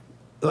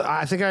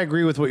 I think I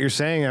agree with what you're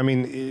saying. I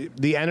mean,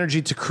 the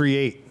energy to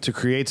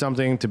create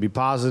something, to be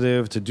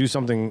positive, to do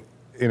something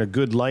in a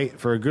good light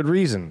for a good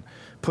reason.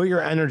 Put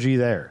your energy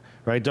there,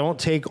 right? Don't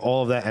take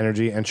all of that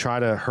energy and try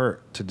to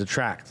hurt, to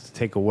detract, to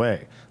take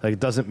away. Like, it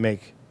doesn't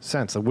make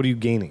sense. Like, what are you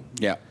gaining?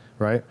 Yeah.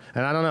 Right?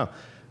 And I don't know.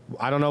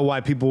 I don't know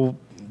why people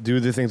do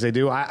the things they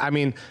do. I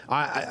mean,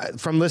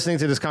 from listening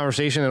to this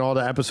conversation and all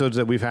the episodes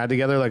that we've had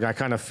together, like, I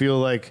kind of feel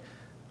like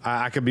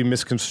I could be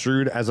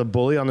misconstrued as a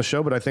bully on the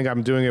show, but I think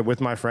I'm doing it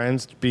with my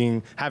friends,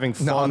 having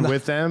fun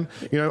with them.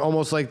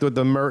 Almost like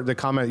the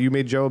comment you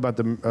made, Joe, about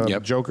the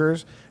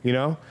jokers.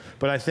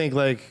 But I think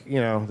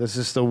this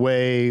is the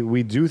way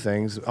we do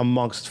things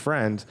amongst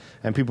friends,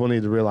 and people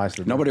need to realize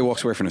that Nobody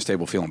walks away from the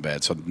table feeling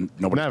bad, so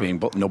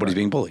nobody's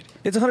being bullied.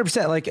 It's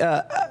 100%. Like,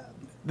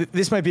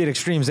 this might be an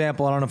extreme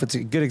example. I don't know if it's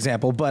a good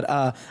example, but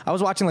I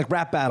was watching like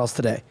rap battles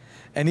today,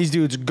 and these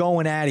dudes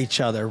going at each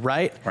other,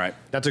 right? Right.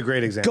 That's a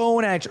great example.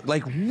 Going at each other,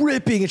 like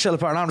ripping each other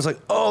apart. And I'm just like,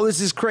 oh,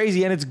 this is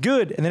crazy, and it's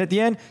good. And then at the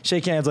end,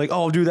 shake hands, like,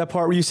 oh, dude, that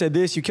part where you said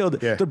this, you killed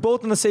it. Yeah. They're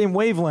both on the same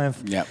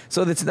wavelength. Yeah.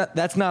 So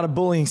that's not a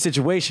bullying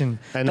situation.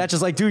 And that's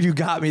just like, dude, you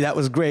got me. That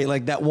was great.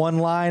 Like that one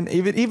line,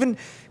 even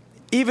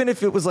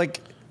if it was like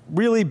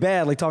really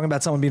bad, like talking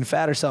about someone being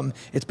fat or something,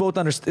 it's both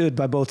understood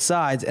by both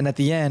sides. And at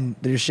the end,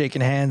 they're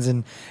shaking hands,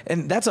 and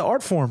that's an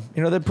art form.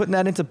 They're putting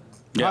that into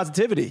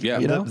positivity. Yeah,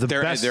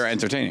 they're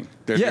entertaining.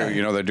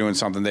 They're doing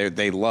something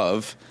they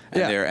love,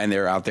 and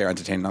they're out there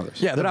entertaining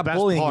others. Yeah, they're not best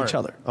bullying part each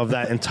other. of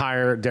that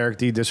entire Derek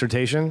D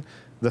dissertation,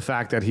 the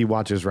fact that he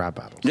watches rap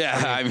battles. Yeah,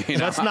 I mean,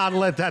 Let's not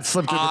let that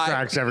slip through the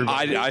cracks,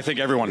 everybody. I think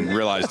everyone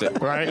realized it.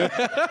 Right?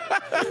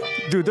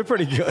 Dude, they're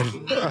pretty good.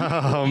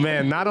 Oh,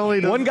 man. Not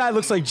only does One guy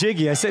looks like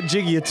Jiggy. I sent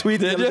Jiggy a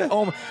tweet. Did you?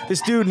 Oh,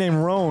 this dude named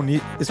Roan,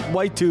 this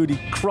white dude,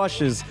 he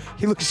crushes.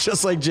 He looks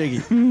just like Jiggy.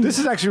 This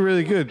is actually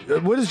really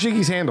good. What is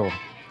Jiggy's handle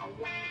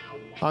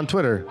on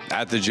Twitter?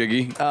 At the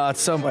Jiggy.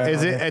 It's somewhere.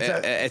 Is it?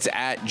 It's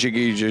at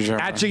Jiggy.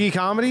 At Jiggy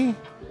Comedy?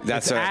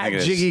 That's It's I at think it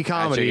is. Jiggy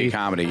Comedy. At Jiggy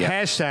Comedy.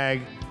 Yeah.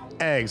 Hashtag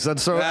eggs.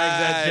 Let's throw eggs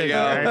at There Jiggy. you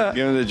go. Right?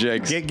 Give him the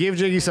jigs. Give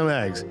Jiggy some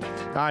eggs.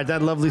 All right,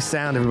 that lovely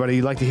sound, everybody.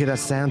 You like to hear that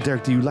sound?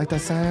 Derek, do you like that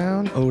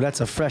sound? Oh,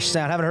 that's a fresh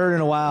sound. Haven't heard it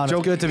in a while, and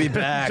it's good to be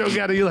back. Joe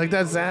Gatto, you like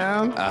that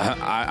sound?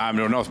 I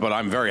don't know, but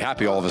I'm very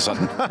happy all of a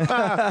sudden.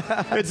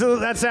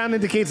 That sound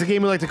indicates a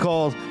game we like to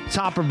call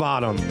top or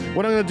bottom.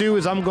 What I'm going to do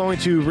is I'm going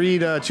to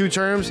read two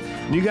terms,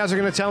 and you guys are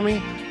going to tell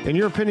me, in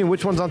your opinion,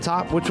 which one's on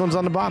top, which one's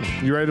on the bottom.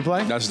 You ready to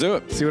play? Let's do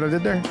it. See what I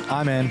did there?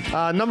 I'm in.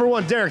 Number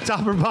one, Derek,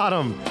 top or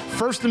bottom?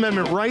 First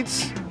Amendment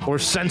rights or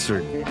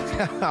censored?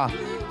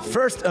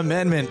 First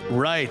Amendment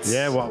rights.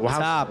 Yeah, well,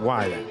 top.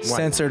 Why?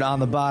 Censored on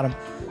the bottom.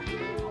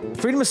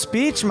 Freedom of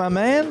speech, my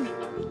man.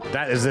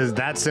 That is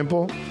that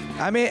simple?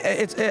 I mean,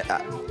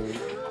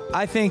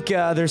 I think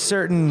there's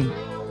certain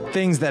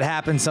things that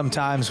happen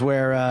sometimes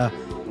where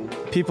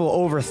people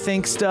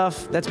overthink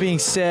stuff that's being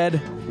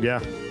said. Yeah.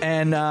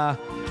 And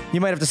you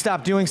might have to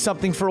stop doing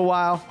something for a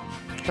while,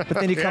 but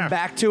then you come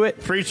back to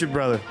it. Preach it,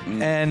 brother.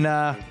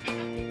 And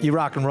you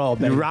rock and roll,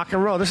 baby. You rock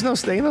and roll. There's no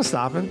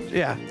stopping.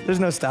 Yeah, there's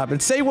no stopping.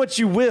 Say what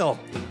you will,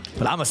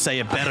 but I'm going to say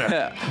it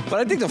better. But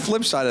I think the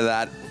flip side of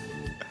that,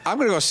 I'm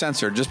going to go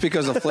censored just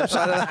because the flip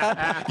side of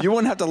that, you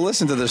wouldn't have to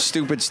listen to the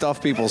stupid stuff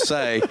people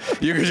say.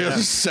 You could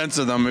just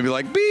censor them and be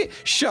like, beep,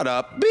 shut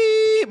up,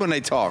 beep, when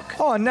they talk.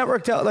 Oh, on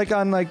network, like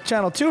on like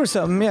Channel 2 or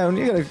something. Yeah,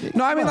 you gotta.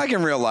 No, I mean like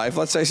in real life.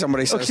 Let's say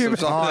somebody says something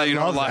that you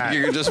don't like. that.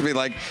 You could just be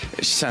like,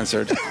 it's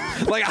censored.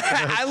 Like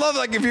I love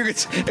like if you could,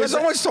 if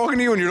someone's talking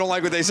to you and you don't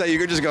like what they say, you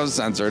could just go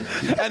censored,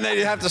 and then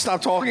you have to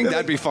stop talking.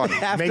 That'd be fun.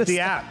 Make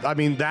the app. I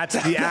mean, that's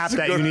the app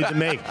that you need to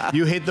make.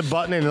 You hit the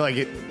button and like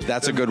it.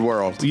 That's a good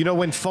world.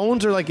 When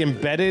phones are like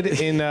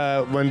embedded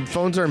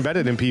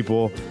in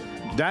people,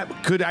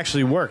 that could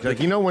actually work. Like,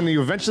 when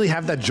you eventually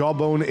have that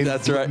jawbone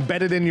That's right.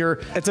 embedded in your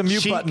It's a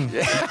mute cheek, button.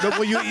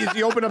 Well,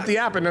 you open up the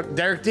app and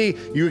Derek D,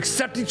 you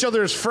accept each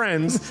other as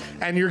friends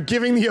and you're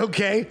giving the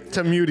okay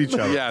to mute each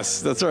other.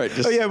 Yes, that's right.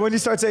 Just, Oh yeah, when you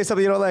start saying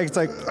something you don't like, it's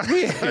like.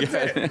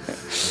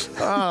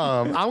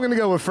 I'm going to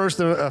go with First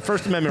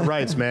Amendment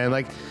rights, man.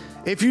 Like,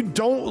 If you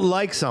don't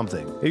like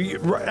something,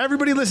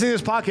 everybody listening to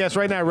this podcast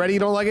right now, ready? You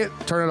don't like it?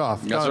 Turn it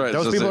off. That's right.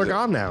 Those people are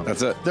gone now.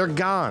 That's it. They're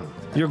gone.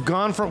 We're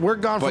gone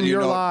from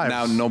your lives.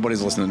 Now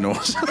nobody's listening to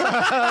us.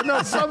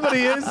 No,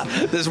 somebody is.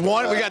 There's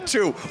one. We got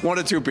two. 1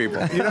 to 2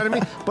 people. You know what I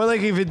mean? But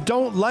like, if you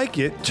don't like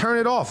it, turn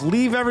it off.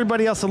 Leave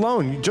everybody else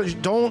alone. You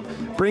just don't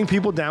bring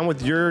people down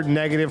with your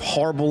negative,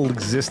 horrible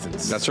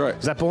existence. That's right.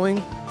 Is that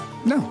bullying?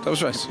 No, that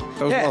was nice.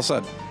 That was well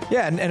said.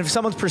 Yeah, and if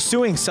someone's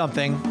pursuing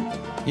something,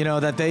 you know,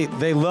 that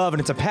they love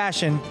and it's a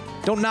passion,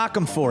 don't knock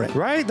them for it.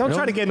 Right? Don't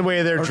try to get in the way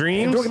of their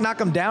dreams. Don't knock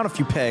them down a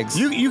few pegs.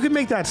 You can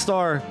make that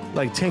star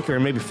like tinker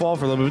and maybe fall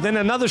for a little bit, but then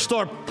another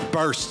star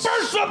bursts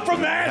up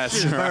from the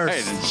ashes. That's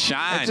right. And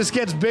shine. It just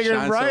gets bigger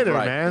and brighter,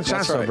 man.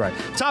 Shines so bright.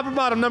 Top or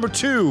bottom, number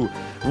 2,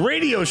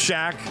 Radio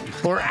Shack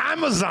or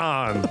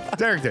Amazon?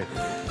 Derek did.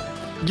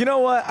 You know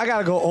what? I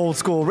gotta go old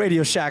school.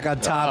 Radio Shack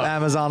on top,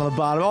 Amazon on the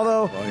bottom.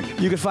 Although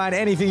you can find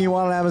anything you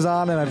want on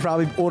Amazon, and I've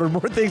probably ordered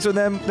more things from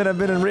them than I've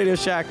been in Radio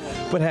Shack.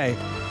 But hey.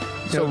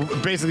 So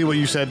basically what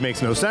you said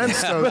makes no sense.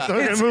 So we're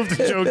going to move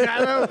to Joe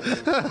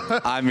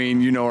Gatto. I mean,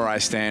 you know where I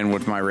stand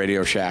with my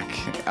Radio Shack.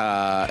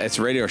 It's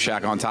Radio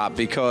Shack on top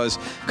because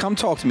come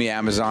talk to me,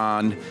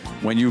 Amazon,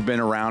 when you've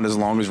been around as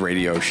long as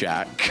Radio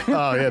Shack.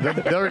 Oh, yeah.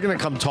 They're going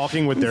to come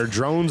talking with their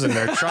drones and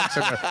their trucks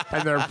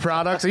and their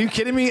products. Are you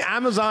kidding me?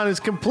 Amazon is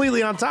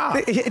completely on top.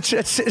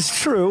 It's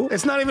true.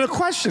 It's not even a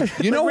question.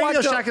 You know Radio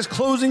what? Shack is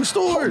closing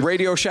stores.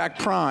 Radio Shack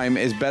Prime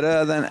is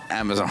better than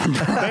Amazon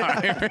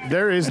Prime.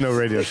 There is no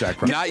Radio Shack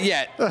Prime. Not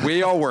yet.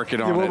 We are working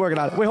on it. We're working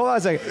on it. Wait, hold on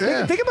a second.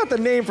 Yeah. Think about the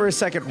name for a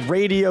second.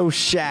 Radio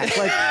Shack.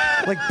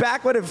 Like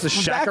back when The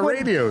shack of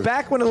radios.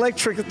 Back when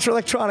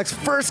electronics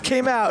first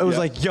came out, it was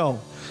like, yo,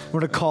 we're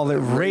gonna call it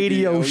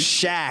Radio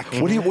Shack.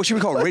 What should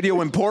we call it?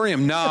 Radio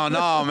Emporium?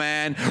 No,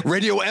 man.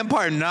 Radio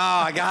Empire? No,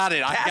 I got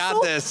it. I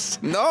Castle? got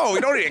this. No,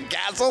 you don't need a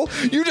castle.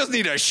 You just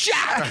need a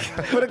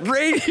shack.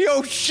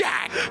 Radio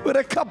Shack. With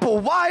a couple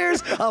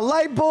wires, a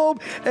light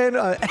bulb, and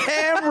a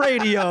ham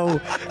radio.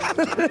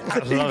 I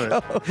love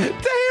it. The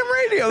ham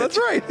radio. That's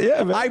right.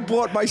 Yeah, man. I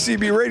bought my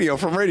CB radio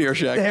from Radio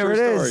Shack. There True it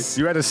story. is.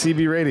 You had a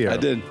CB radio. I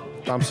did.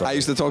 I'm sorry. I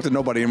used to talk to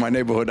nobody in my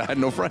neighborhood. I had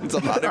no friends.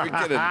 I'm not even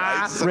kidding.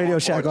 Radio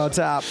Shack on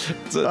top.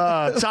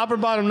 Top or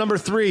bottom, number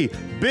 3,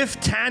 Biff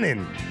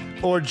Tannen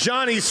or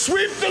Johnny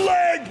Sweep the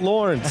Leg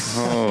Lawrence.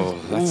 Oh,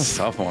 that's a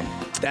tough one.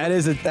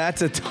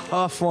 That's a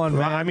tough one,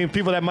 man. I mean,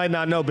 people that might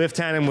not know, Biff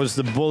Tannen was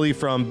the bully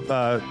from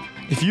Back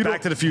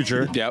to the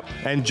Future. Yep.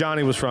 And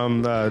Johnny was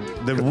from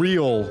the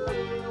real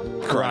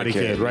Karate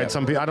Kid, right? Yep.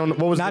 Some people, I don't know.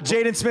 What was Not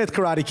Jaden Smith,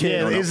 Karate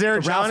Kid. Yeah, is there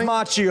a Ralph Johnny?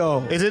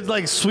 Macchio. Is it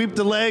like sweep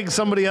the leg,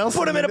 somebody else?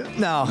 Put him in a...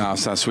 No. No,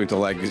 it's not sweep the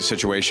leg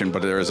situation,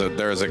 but there is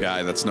a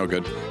guy that's no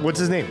good. What's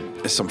his name?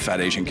 It's some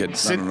fat Asian kid.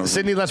 I don't know.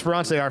 Sidney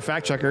Lesperance, our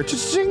fact checker.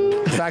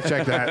 Ching. Fact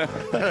check that.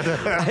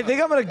 I think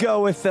I'm going to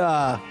go with...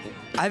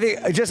 I mean,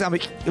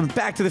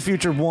 Back to the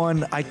Future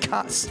 1.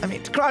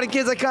 Karate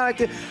Kid's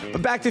iconic,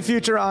 but Back to the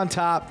Future on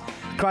top.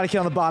 Karate Kid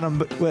on the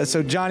bottom.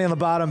 So Johnny on the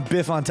bottom,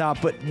 Biff on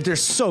top, but they're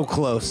so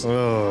close.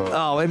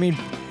 Oh, I mean,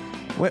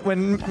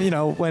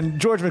 when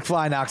George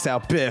McFly knocks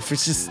out Biff,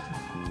 it's just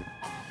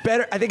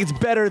better. I think it's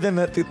better than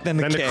the kick.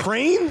 The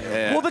crane?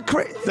 Yeah. Well, the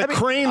crane.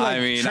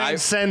 Crane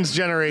transcends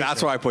generations.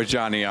 That's why I put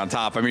Johnny on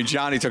top. I mean,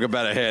 Johnny took a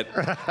better hit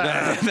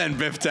than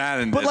Biff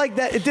Tannen. But like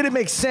that, it didn't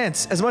make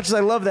sense. As much as I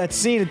love that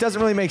scene, it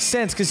doesn't really make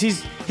sense because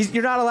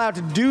you're not allowed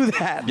to do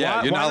that.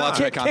 Yeah, you're not allowed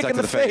to make contact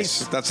to the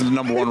face. That's the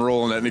number 1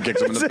 rule, and then he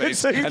kicks him in the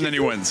face, and then he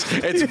wins.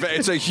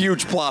 It's a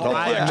huge plot hole.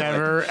 I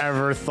never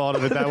ever thought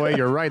of it that way.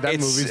 You're right. That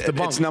movie's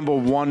debunked. It's number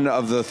 1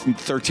 of the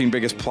 13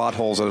 biggest plot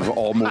holes of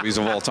all movies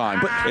of all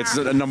time. It's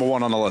number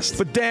 1 on the list.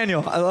 But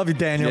Daniel, I love you,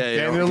 Daniel.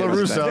 Daniel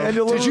LaRusso.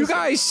 Did you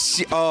guys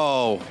see?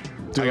 Oh,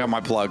 I got my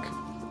plug.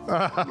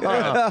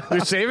 You're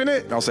saving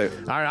it? I'll save it.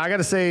 All right, I got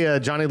to say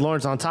Johnny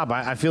Lawrence on top.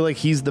 I feel like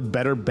he's the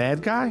better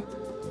bad guy.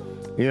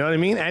 You know what I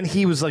mean? And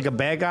he was like a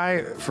bad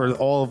guy for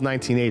all of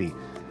 1980.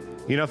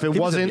 You know, if it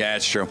wasn't... Yeah,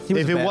 it's true.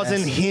 If it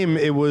wasn't him,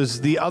 it was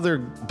the other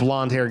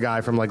blonde hair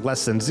guy from like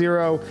Less Than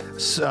Zero,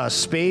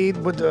 Spade,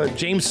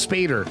 James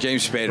Spader.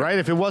 James Spader. Right?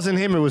 If it wasn't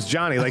him, it was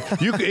Johnny. Like,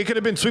 it could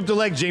have been Sweep the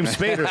Leg, James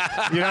Spader.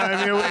 You know what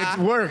I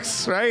mean? It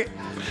works, right?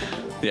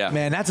 Yeah.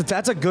 Man,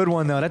 that's a good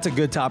one, though. That's a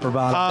good top or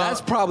bottom.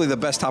 That's probably the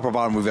best top or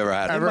bottom we've ever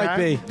had. It might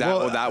be.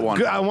 That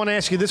one. I want to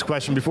ask you this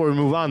question before we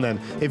move on then.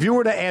 If you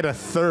were to add a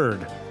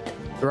third,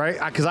 right?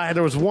 Because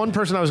there was one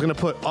person I was going to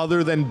put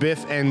other than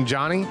Biff and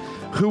Johnny.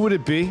 Who would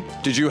it be?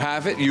 Did you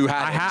have it? You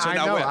had it. So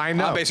now I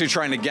know. I'm basically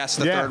trying to guess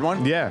the third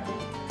one? Yeah.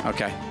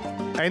 Okay.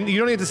 And you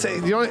don't need to say...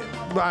 go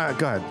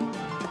ahead.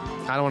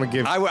 I don't want to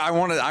give... I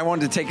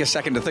wanted to take a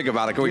second to think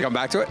about it. Can we come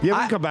back to it? Yeah, we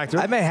can come back to it.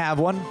 I may have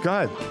one.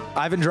 Go ahead.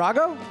 Ivan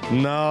Drago?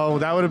 No,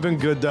 that would have been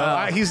good,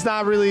 though. He's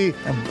not really...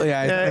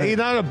 he's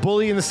not a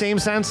bully in the same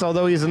sense,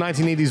 although he's a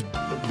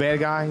 1980s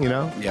bad guy, you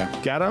know? Yeah.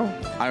 Gatto?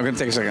 I'm going to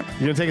take a second.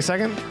 You going to take a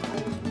second?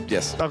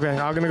 Yes. Okay,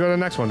 I'm going to go to the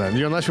next one then,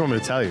 unless you want me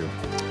to tell you.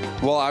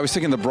 Well, I was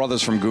thinking the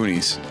brothers from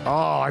Goonies.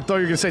 Oh, I thought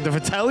you were going to say the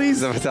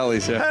Vitellis? The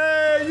Vitellis,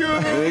 yeah. Hey, you...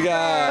 Hey,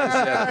 guys.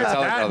 Yeah, the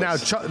Vitelli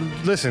brothers. Now,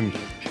 listen,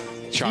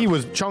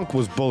 Chunk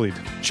was bullied.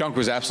 Chunk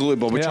was absolutely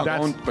bullied,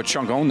 Yeah. but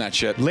Chunk owned that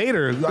shit.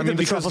 Later, I Look mean, at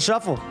the truffle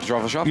shuffle.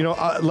 Truffle shuffle. You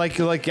know,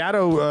 like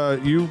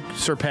Gatto, you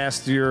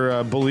surpassed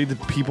your bullied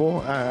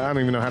people. I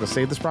don't even know how to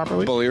say this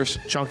properly. Bulliers.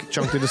 Chunk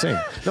did the same.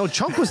 No,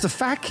 Chunk was the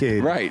fat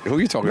kid. Right. Who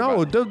are you talking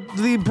about? No,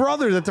 the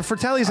brother that the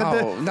Fratellis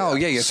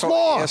had.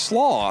 Sloth.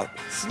 Sloth.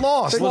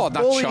 Sloth was Not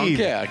bullied. Chunk.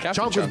 Yeah, Captain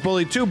Chunk was Chunk.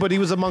 bullied too, but he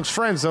was amongst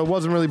friends, so it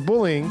wasn't really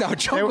bullying. No,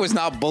 Chunk was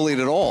not bullied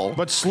at all.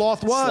 But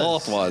Sloth was.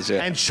 Sloth was,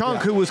 yeah. And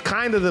Chunk, who was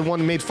kind of the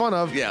one made fun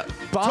of, Yeah.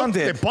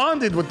 Bonded. They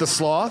bonded with the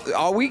Sloth.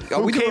 Are we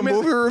doing came in-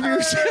 movie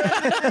reviews?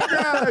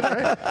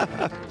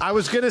 I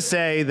was gonna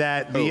say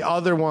that the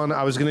other one,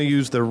 I was gonna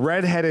use the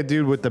red-headed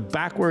dude with the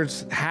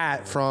backwards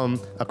hat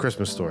from A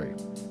Christmas Story.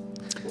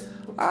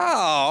 Oh,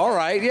 all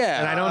right, yeah.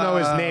 And I don't know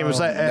his name. It was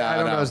like, I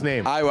don't know his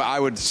name. I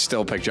would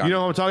still pick Johnny. You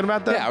know what I'm talking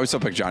about, though? Yeah, I would still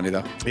pick Johnny,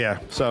 though. Yeah.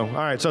 So, all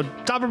right. So,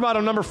 top or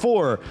bottom, number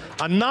 4,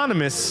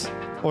 Anonymous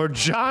or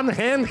John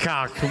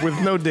Hancock with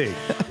no D.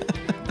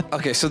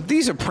 Okay, so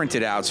these are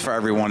printed outs for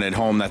everyone at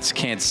home that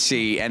can't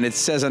see, and it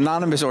says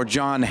Anonymous or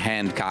John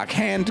Hancock.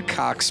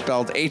 Hancock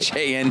spelled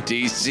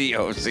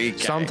Handcock.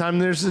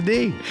 Sometimes there's a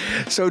D.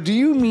 So do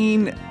you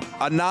mean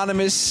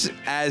Anonymous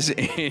as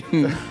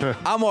in...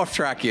 I'm off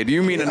track here. Do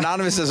you mean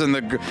Anonymous as in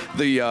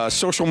the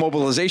social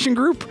mobilization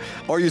group,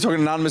 or are you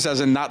talking Anonymous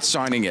as in not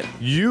signing it?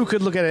 You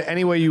could look at it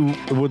any way you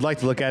would like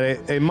to look at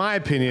it. In my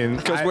opinion,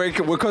 Because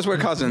we're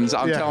cousins,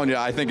 I'm telling you,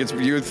 I think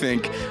you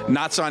think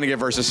not signing it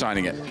versus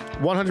signing it.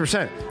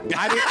 100%.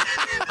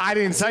 I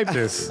didn't type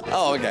this.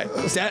 Oh, okay.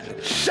 Shut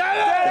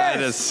up! That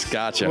is,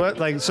 gotcha. What,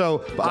 like,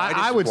 so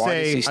I would why does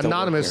say he still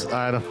anonymous. work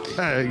I don't.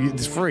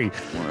 It's free.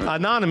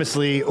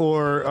 Anonymously,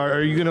 or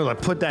are you gonna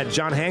like put that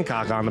John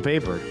Hancock on the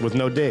paper with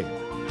no D?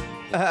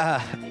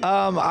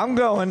 I'm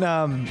going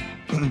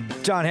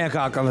John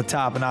Hancock on the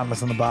top,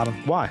 Anonymous on the bottom.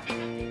 Why?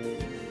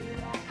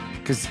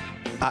 Because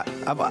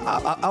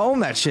I own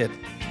that shit.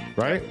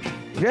 Right?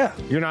 Yeah.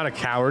 You're not a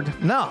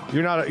coward. No.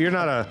 You're not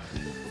a.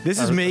 This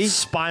is me.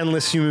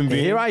 Spineless human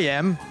being. Here I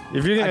am.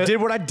 If you're gonna, I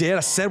did what I did. I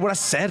said what I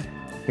said.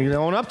 you're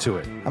gonna own up to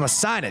it. I'm gonna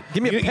sign it.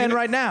 Give me a pen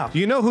right now.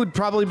 You know who'd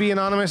probably be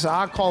anonymous?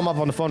 I'll call him up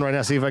on the phone right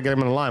now, see if I get him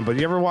in the line. But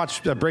you ever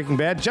watch Breaking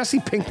Bad? Jesse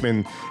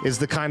Pinkman is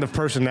the kind of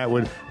person that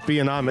would be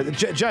anonymous.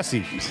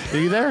 Jesse, are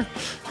you there?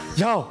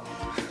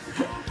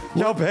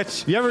 Yo,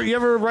 bitch. You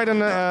ever write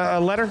a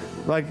letter,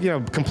 like,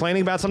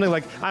 complaining about something,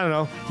 like, I don't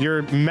know,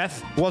 your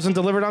meth wasn't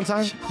delivered on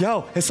time?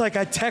 Yo, it's like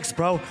I text,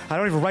 bro. I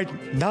don't even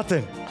write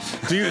nothing.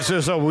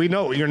 So we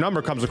know your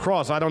number comes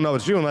across. I don't know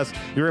it's you unless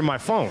you're in my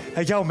phone.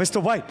 Hey, yo, Mr.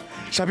 White,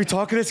 should I be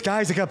talking to this guy?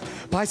 He's like,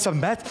 buy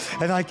some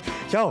meth. And like,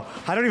 yo,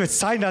 I don't even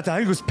sign nothing. I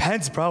think it was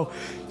pens, bro.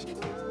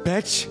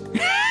 Bitch.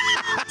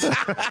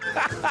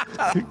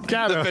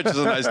 Gatto. The pitch is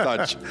a nice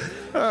touch.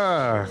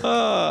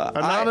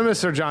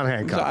 Anonymous or John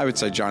Hancock? I would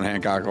say John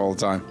Hancock all the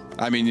time.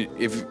 I mean,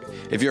 if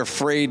you're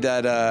afraid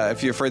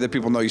that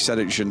people know you said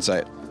it, you shouldn't say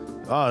it.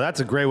 Oh, that's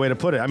a great way to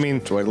put it. I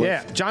mean,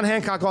 yeah, John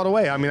Hancock all the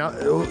way. I mean,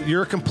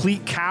 you're a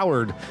complete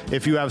coward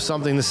if you have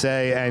something to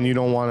say and you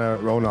don't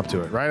want to own up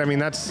to it, right? I mean,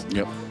 that's...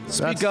 Yep.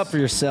 Speak up for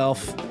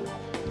yourself.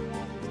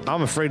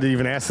 I'm afraid to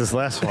even ask this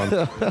last one.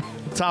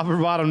 Top or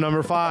bottom,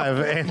 number 5,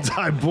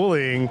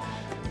 anti-bullying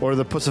or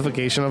the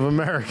pussification of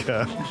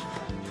America.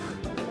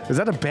 Is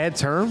that a bad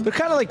term? They're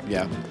kind of like,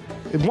 Yeah.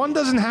 One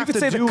doesn't have you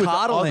could to say do the with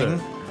coddling.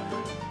 the other.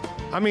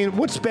 I mean,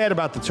 what's bad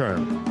about the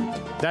term?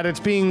 That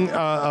it's being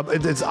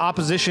it's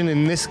opposition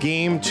in this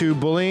game to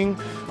bullying,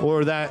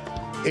 or that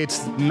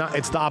it's not?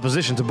 It's the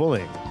opposition to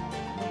bullying.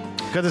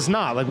 Because it's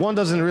not. Like, one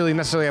doesn't really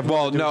necessarily have...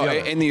 Well, to do no, with the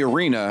other. in the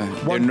arena,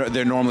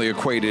 they're normally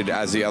equated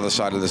as the other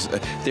side of this.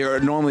 They're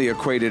normally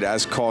equated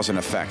as cause and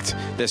effect.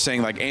 They're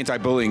saying, like,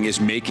 anti-bullying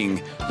is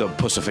making the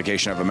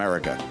pussification of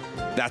America.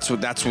 That's the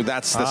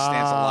stance a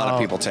lot of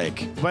people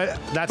take. But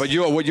that's... But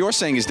what you're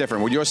saying is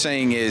different. What you're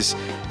saying is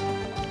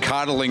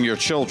coddling your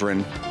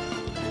children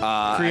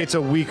creates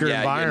a weaker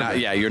environment.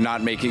 You're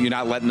not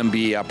letting them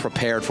be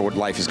prepared for what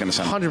life is going to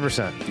send them.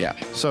 100%. Yeah.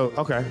 So,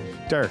 okay.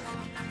 Derek.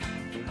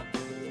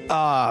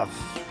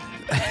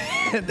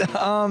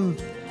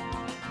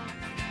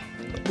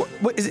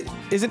 what is it?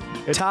 Isn't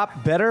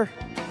top better?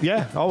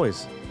 Yeah,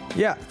 always.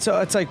 Yeah.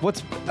 So it's like,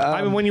 what's?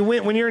 I mean,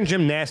 when you're in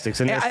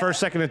gymnastics and there's I- first,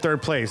 second, and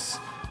third place,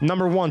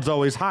 number 1's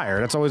always higher.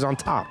 That's always on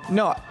top.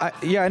 No,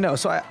 I know.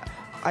 So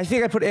I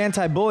think I put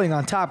anti-bullying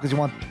on top because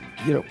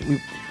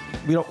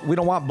we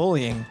don't want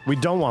bullying. We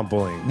don't want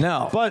bullying.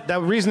 No. But the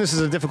reason this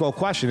is a difficult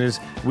question is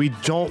we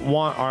don't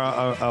want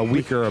a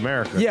weaker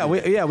America. Yeah,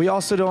 we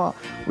also don't.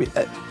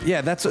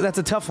 That's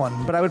a tough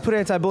one. But I would put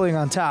anti-bullying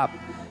on top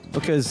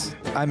because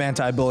I'm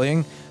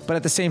anti-bullying. But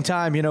at the same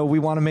time, we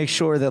want to make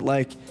sure that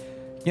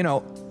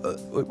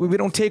we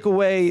don't take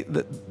away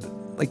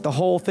the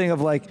whole thing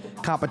of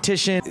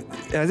competition.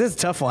 It's a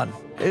tough one.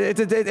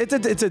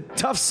 It's a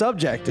tough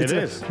subject. It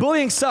is.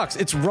 Bullying sucks.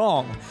 It's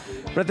wrong.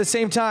 But at the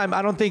same time,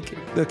 I don't think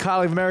the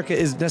coddling of America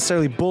is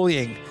necessarily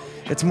bullying.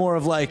 It's more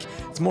of like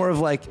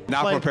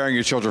Not preparing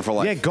your children for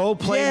life. Yeah, go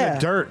play in the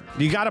dirt.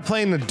 You got to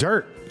play in the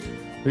dirt.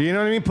 You know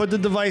what I mean? Put the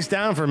device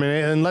down for a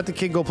minute and let the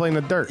kid go play in the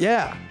dirt.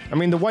 Yeah. I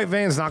mean, the white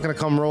van's not going to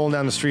come rolling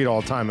down the street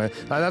all the time.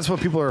 That's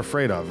what people are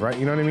afraid of, right?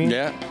 You know what I mean?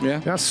 Yeah. You're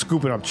not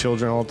scooping up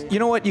children all the time. You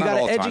know what? You Not got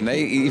all to the time.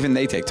 educate.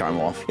 They take time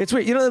off. It's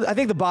weird. You know, I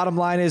think the bottom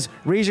line is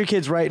raise your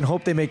kids right and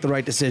hope they make the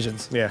right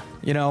decisions. Yeah.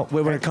 You know,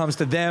 when it comes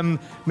to them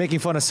making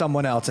fun of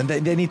someone else, and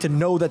they need to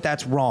know that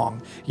that's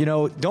wrong. You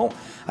know,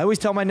 I always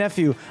tell my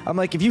nephew, I'm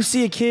like, if you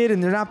see a kid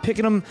and they're not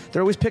picking them,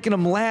 they're always picking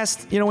them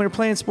last, you know, when you're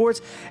playing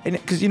sports, and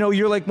because, you know,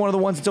 you're like one of the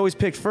ones that's always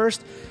picked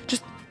first,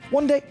 just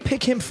one day,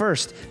 pick him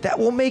first. That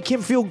will make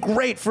him feel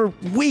great for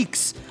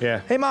weeks. Yeah.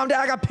 Hey, Mom, Dad,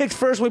 I got picked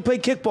first when we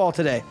played kickball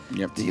today.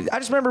 Yep. I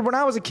just remember when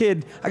I was a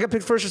kid, I got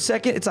picked first or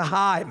second. It's a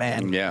high,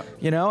 man. Yeah.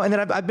 You know, and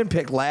then I've been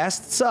picked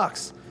last. It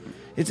sucks.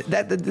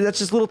 That's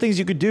just little things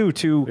you could do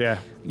to,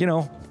 you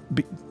know,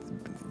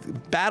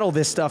 battle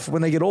this stuff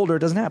when they get older. It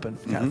doesn't happen,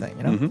 kind of thing,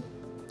 you know?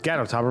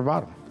 Gatto, top or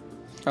bottom?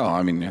 Oh,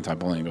 I mean,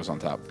 anti-bullying goes on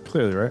top.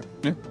 Clearly, right?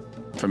 Yeah.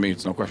 For me,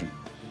 it's no question.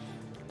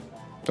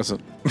 That's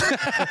it.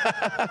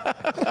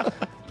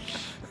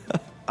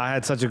 I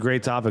had such a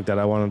great topic that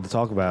I wanted to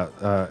talk about,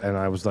 and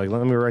I was like,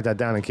 let me write that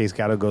down in case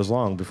Gatto goes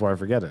long before I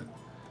forget it.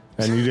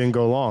 And you didn't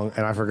go long,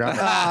 and I forgot.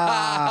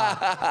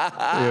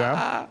 You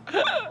know?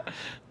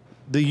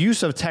 The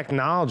use of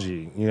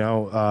technology,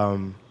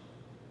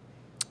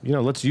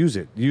 let's use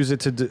it. Use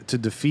it to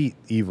defeat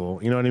evil.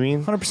 You know what I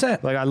mean?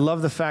 100%. Like, I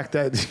love the fact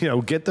that,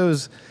 get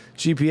those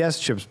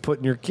GPS chips put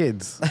in your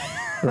kids,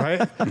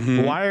 right?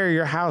 Wire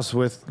your house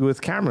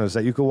with cameras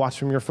that you could watch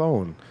from your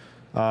phone.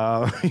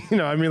 I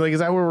mean, like, is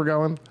that where we're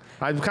going?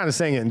 I'm kind of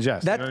saying it in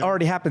jest. That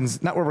already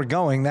happens. Not where we're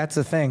going. That's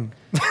the thing.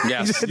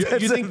 Yes.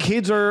 You think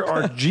kids are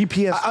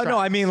GPS? No,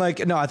 I mean,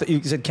 like, no, I thought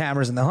you said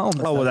cameras in the home.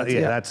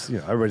 That's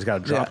everybody's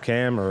got a drop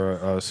cam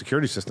or a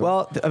security system.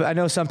 Well, I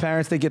know some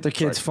parents, they get their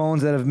kids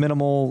phones that have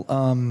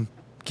minimal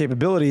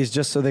capabilities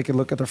just so they can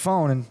look at their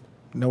phone and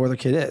know where their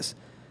kid is.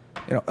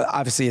 You know,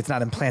 obviously it's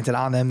not implanted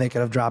on them. They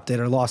could have dropped it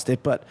or lost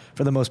it, but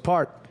for the most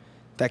part,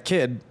 that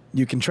kid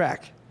you can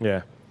track.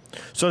 Yeah.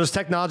 So does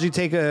technology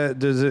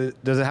does it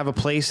have a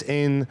place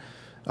in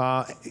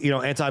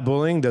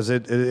anti-bullying? Can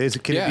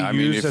it be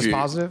used as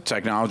positive?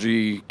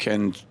 Technology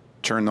can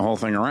turn the whole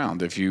thing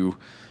around. If you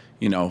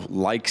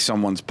like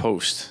someone's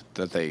post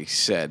that they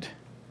said,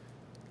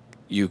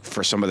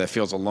 for somebody that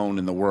feels alone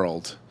in the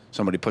world,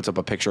 somebody puts up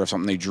a picture of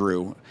something they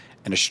drew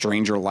and a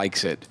stranger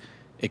likes it,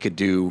 it could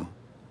do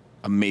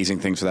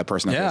amazing things for that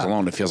person that feels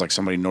alone. It feels like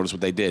somebody noticed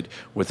what they did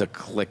with a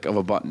click of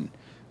a button.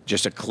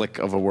 Just a click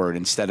of a word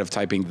instead of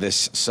typing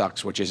 "this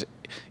sucks," which is,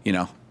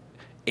 9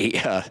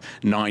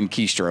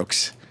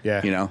 keystrokes.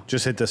 Yeah.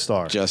 Just hit the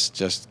star.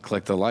 Just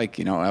click the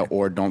like,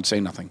 or don't say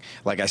nothing.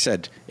 Like I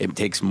said, it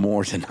takes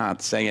more to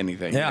not say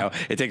anything. Yeah.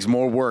 It takes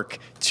more work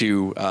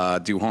to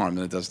do harm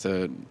than it does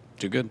to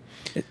do good.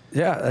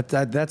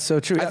 That's so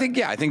true. I think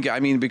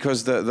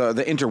because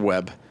the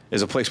interweb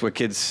is a place where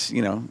kids,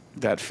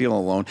 that feel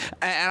alone.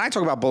 And I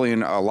talk about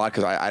bullying a lot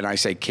because I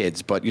say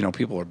kids, but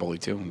people are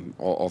bullied too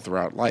all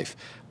throughout life.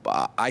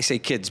 I say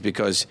kids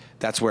because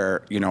that's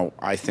where,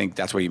 I think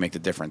that's where you make the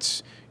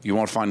difference. You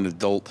won't find an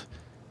adult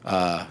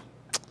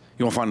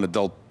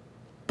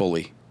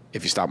bully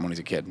if you stop him when he's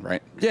a kid,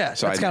 right? Yeah.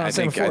 So I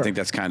think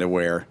that's kind of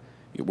where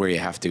you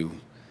have to,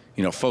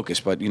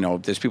 focus. But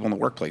there's people in the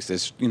workplace.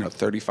 There's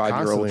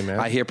 35-year-old.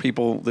 I hear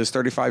people. There's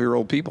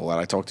 35-year-old people that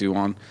I talk to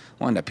online.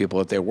 That people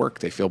at their work,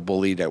 they feel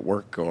bullied at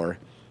work or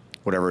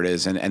whatever it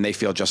is, and they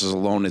feel just as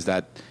alone as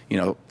that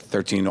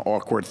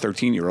awkward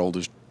 13-year-old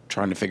who's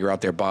trying to figure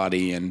out their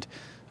body and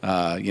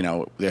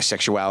their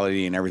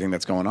sexuality and everything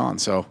that's going on.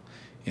 So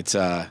it's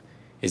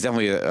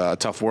definitely a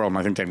tough world, and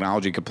I think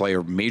technology could play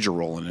a major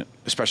role in it,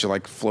 especially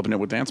like flipping it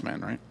with Dance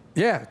Man, right?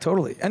 Yeah,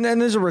 totally. And then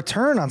there's a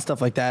return on stuff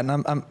like that,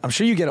 and I'm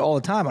sure you get it all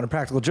the time on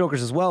Practical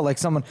Jokers as well. Like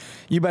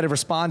you might have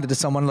responded to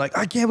someone like,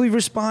 I can't believe you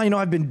respond.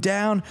 I've been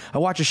down. I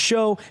watch a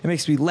show. It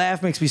makes me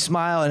laugh, makes me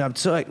smile, and I'm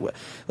so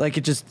like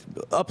it just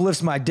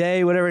uplifts my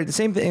day. Whatever. The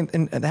same thing,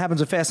 and it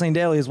happens with Fastlane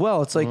Daily as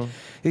well. It's like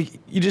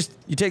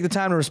you take the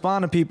time to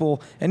respond to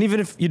people, and even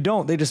if you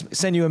don't, they just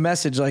send you a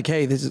message like,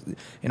 hey, this is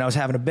I was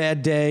having a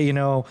bad day.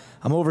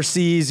 I'm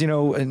overseas.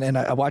 And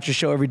I watch your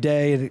show every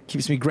day, and it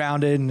keeps me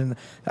grounded, and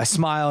I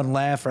smile and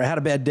laugh. I had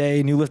a bad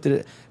day and you lifted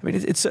it. I mean,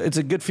 it's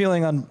a good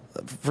feeling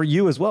for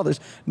you as well. There's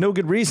no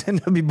good reason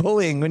to be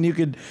bullying when you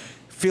could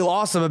feel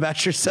awesome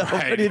about yourself.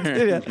 Right.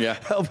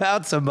 Help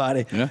out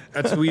somebody. Yeah.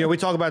 We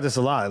talk about this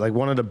a lot. Like,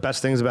 one of the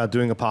best things about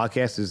doing a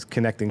podcast is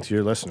connecting to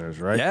your listeners,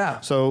 right? Yeah.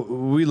 So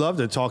we love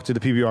to talk to the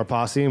PBR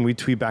posse, and we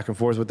tweet back and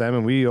forth with them,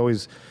 and we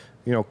always,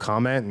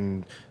 comment,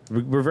 and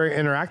we're very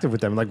interactive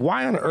with them. Like,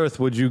 why on earth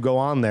would you go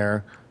on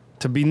there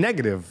to be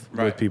negative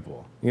with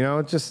people?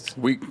 Just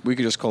we could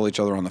just call each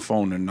other on the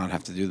phone and not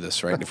have to do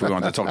this, right? If we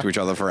wanted to talk to each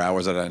other for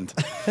hours at end,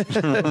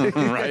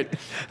 right?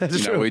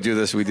 That's true. We do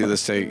this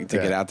to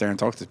get out there and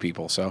talk to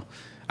people. So,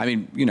 I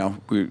mean,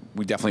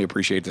 we definitely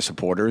appreciate the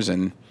supporters,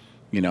 and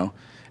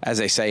as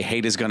they say,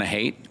 hate is gonna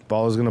hate,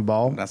 ball is gonna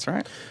ball. That's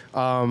right.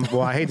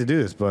 Well, I hate to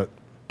do this, but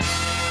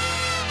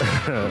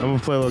I'm gonna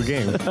play a little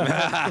game.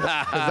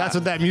 That's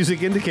what that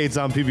music indicates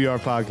on PBR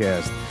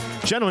Podcast.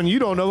 Gentlemen, you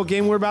don't know what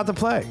game we're about to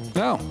play.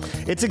 No.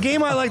 It's a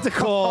game I like to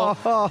call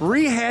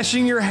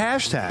rehashing your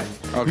hashtag.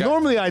 Okay.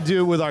 Normally I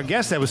do it with our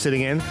guest that was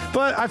sitting in,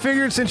 but I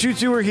figured since you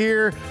two are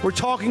here, we're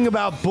talking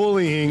about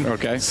bullying.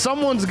 Okay.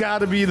 Someone's got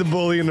to be the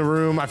bully in the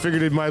room. I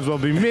figured it might as well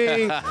be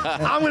me.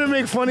 I'm going to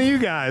make fun of you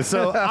guys.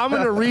 So I'm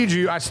going to read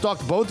you. I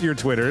stalked both of your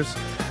Twitters.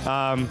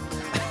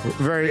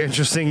 Very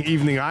interesting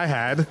evening I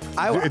had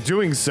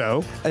doing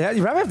so.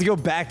 You might have to go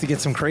back to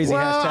get some crazy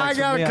hashtags. Well, I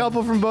got a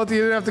couple from both of you.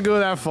 You didn't have to go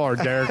that far,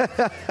 Derek.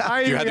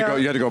 You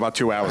had to go about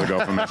 2 hours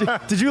ago from me.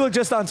 Did you look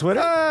just on Twitter?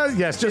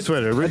 Yes, just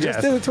Twitter. I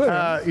just did Twitter.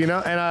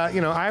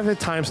 I have it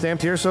time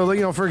stamped here.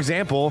 So, for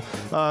example,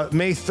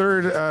 May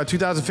 3rd,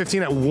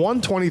 2015 at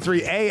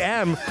 1:23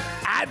 a.m.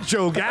 at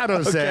Joe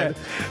Gatto said,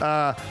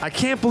 I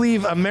can't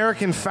believe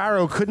American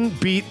Pharaoh couldn't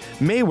beat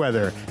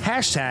Mayweather.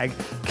 Hashtag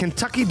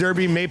Kentucky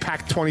Derby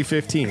Maypac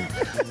 2015.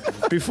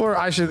 Before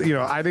I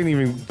didn't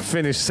even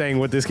finish saying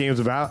what this game's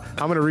about.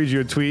 I'm going to read you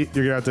a tweet.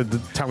 You're going to have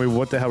to tell me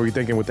what the hell were you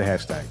thinking with the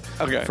hashtag.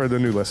 Okay. For the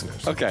new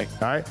listeners. Okay.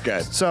 All right?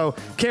 Good. So,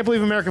 can't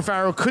believe American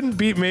Pharaoh couldn't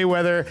beat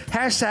Mayweather.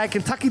 Hashtag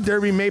Kentucky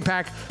Derby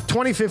Maypac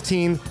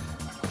 2015.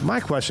 My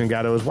question,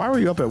 Gatto, is why were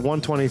you up at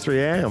 1:23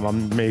 a.m.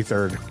 on May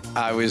 3rd?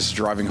 I was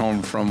driving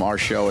home from our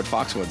show at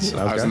Foxwoods.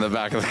 I was in the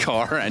back of the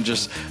car and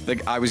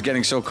I was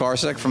getting so car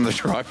sick from the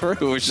driver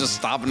who was just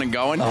stopping and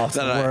going that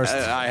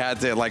I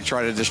had to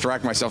try to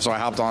distract myself. So I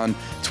hopped on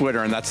Twitter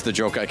and that's the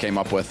joke I came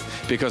up with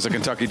because the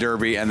Kentucky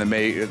Derby and the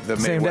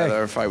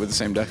Mayweather fight were the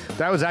same day.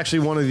 That was actually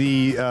one of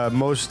the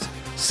most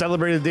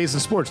celebrated days in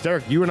sports.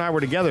 Derek, you and I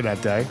were together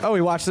that day. Oh,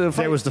 we watched the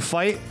fight? There was the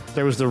fight.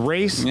 There was the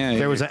race.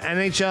 There was an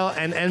NHL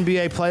and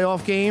NBA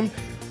playoff game.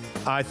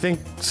 I think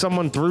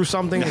someone threw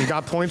something and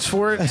got points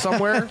for it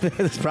somewhere.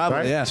 It's probably,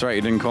 right? yeah. That's right.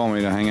 You didn't call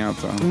me to hang out,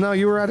 though. No,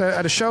 you were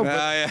at a show. But,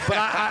 yeah. but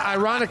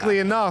ironically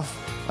enough,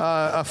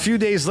 a few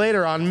days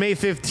later on May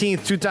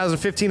 15th,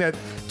 2015 at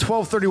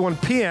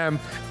 12:31 p.m.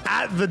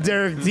 at the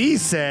Derek D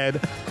said,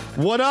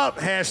 what up,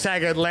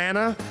 hashtag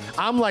Atlanta?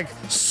 I'm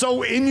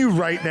so in you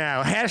right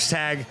now.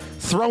 Hashtag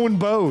throwing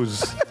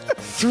bows.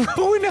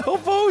 Throwing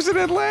elbows in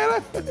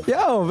Atlanta?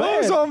 Yo,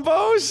 man. Bows on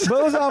bows?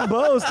 Bows on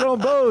bows,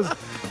 throwing bows.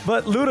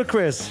 But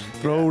ludicrous.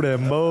 Throw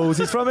them bows.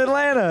 He's from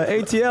Atlanta,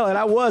 ATL, and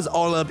I was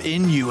all up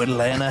in you,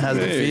 Atlanta. How's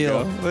it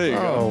feel? There you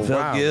go.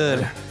 Felt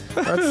good.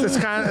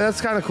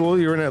 That's kind of cool.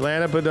 You were in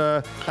Atlanta, but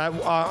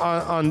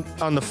on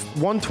the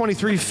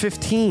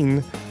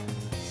 1:23:15,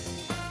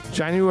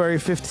 January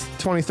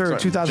 23rd,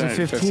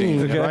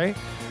 2015, right?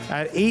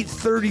 At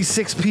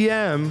 8:36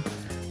 p.m.,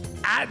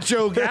 at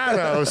Joe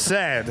Gatto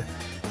said,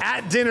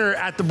 at dinner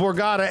at the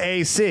Borgata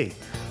AC,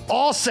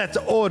 all set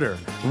to order,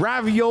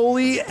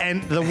 ravioli,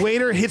 and the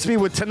waiter hits me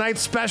with tonight's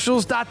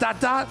specials, ...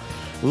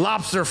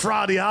 lobster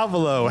fra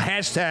diavolo,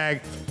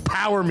 hashtag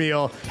power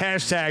meal,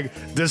 hashtag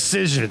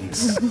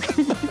decisions.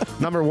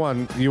 Number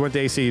one, you went to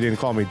AC, you didn't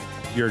call me.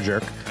 You're a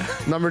jerk.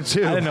 Number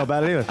two. I didn't know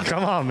about it either.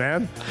 Come on,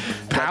 man.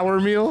 Power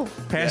meal,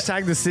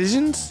 hashtag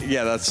decisions.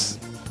 Yeah,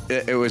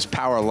 it was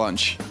power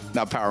lunch,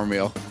 not power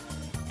meal.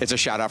 It's a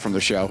shout out from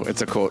the show.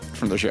 It's a quote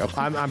from the show.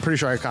 I'm pretty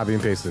sure I copy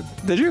and pasted.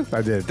 Did you?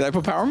 I did. Did I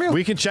put power meal?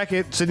 We can check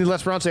it. Sydney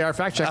Lesperance, our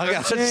fact checker. I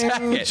gotta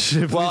check it.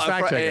 Please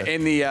fact check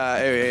it.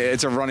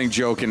 It's a running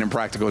joke and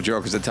Impractical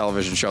Joke is a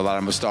television show that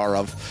I'm a star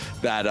of.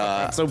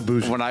 That so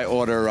bougie. When I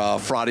order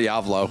Fra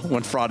Diavolo,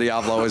 when Fra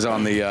Diavolo is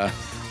on the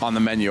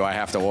menu, I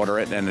have to order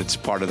it, and it's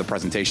part of the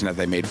presentation that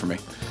they made for me.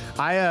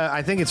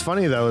 I think it's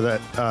funny though that.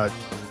 All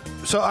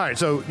right.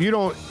 So you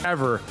don't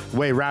ever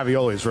weigh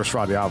raviolis versus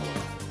Fra Diavolo.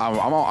 I'm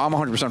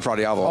 100% Fra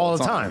Diavolo All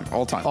the time.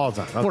 All the time. All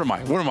the time. Okay. What am I?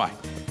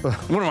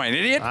 What am I, an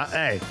idiot?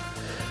 Hey.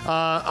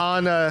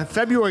 On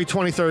February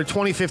 23rd,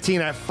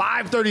 2015 at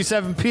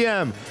 5:37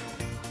 p.m.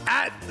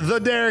 at the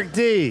Derek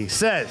D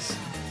says,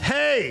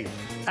 hey,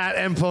 at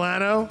M.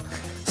 Pullano,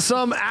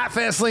 some at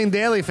Fastlane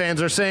Daily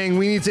fans are saying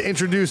we need to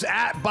introduce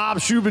at Bob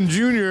Shubin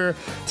Jr.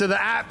 to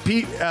the at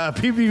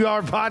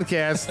PPR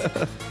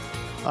podcast.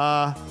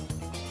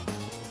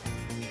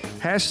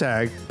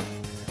 Hashtag,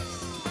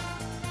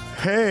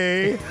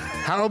 hey,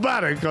 how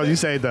about it? Because you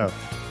say it though.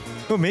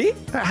 Who, me?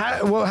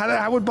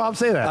 How would Bob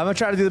say that? I'm going to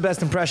try to do the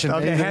best impression.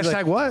 Okay,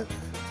 hashtag what?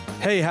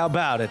 Hey, how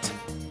about it?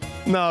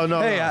 No.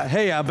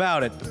 Hey, how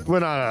about it?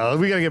 Well, no.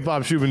 We got to get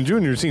Bob Shubin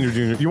Jr., Senior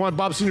Jr. You want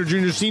Bob Senior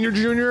Jr., Senior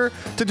Jr.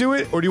 to do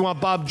it? Or do you want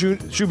Bob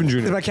Shubin Jr.?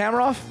 Is my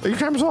camera off? Your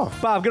camera's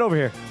off. Bob, get over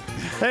here.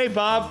 Hey,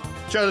 Bob.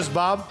 Show this,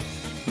 Bob.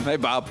 Hey,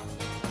 Bob.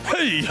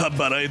 Hey, how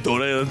about I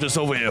do it? I'm just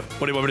over here. What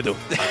do you want me to do?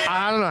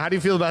 I don't know. How do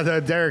you feel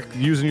about Derek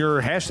using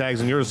your hashtags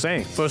and your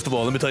saying? First of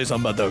all, let me tell you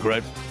something about Derek,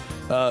 right?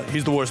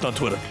 He's the worst on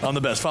Twitter. I'm the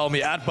best. Follow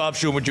me at Bob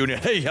Schumer Jr.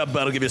 Hey, how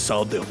about I give you a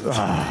solid deal?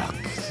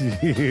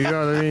 You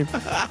know what I mean?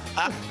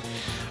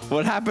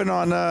 What happened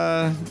on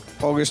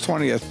August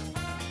 20th,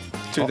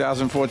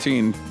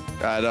 2014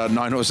 at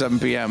 9:07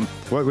 p.m.?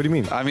 What do you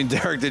mean? I mean,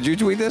 Derek, did you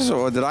tweet this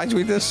or did I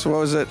tweet this? What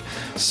was it?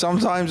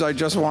 Sometimes I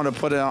just want to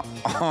put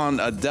on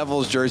a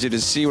Devils jersey to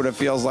see what it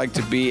feels like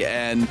to be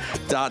an ...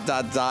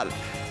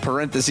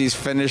 parentheses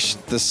finish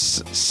the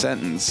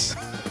sentence.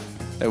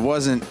 It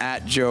wasn't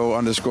at Joe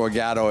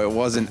 _Gatto. It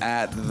wasn't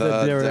at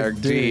the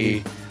Derek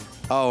D.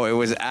 Oh, it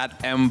was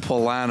at M.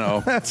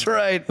 Pullano. That's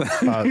right.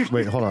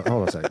 Wait, hold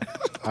on a second.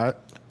 I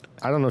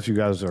don't know if you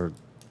guys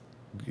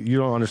you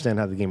don't understand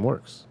how the game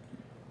works.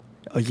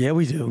 Oh yeah,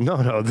 we do.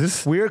 No,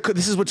 this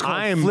This is what's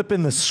called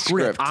flipping the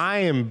script. I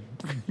am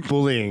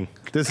bullying.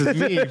 This is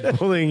me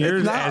bullying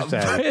your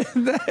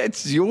hashtag.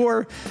 That's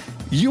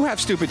you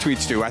have stupid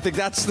tweets too. I think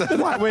that's the.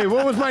 Wait,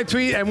 what was my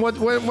tweet and what?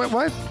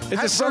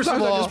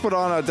 Sometimes I just put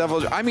on a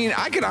devil. I mean,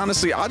 I could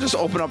honestly, I'll just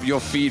open up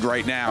your feed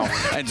right now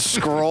and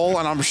scroll,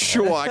 and I'm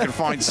sure I can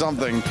find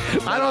something.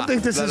 I don't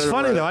think this is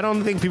funny though. I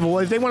don't think people,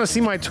 if they want to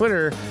see my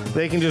Twitter,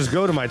 they can just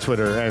go to my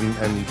Twitter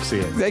and see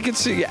it. They can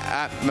see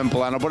at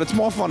Pullano, but it's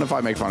more fun if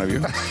I make fun of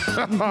you.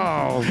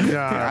 Oh God!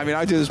 I mean,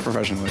 I do this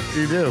professionally.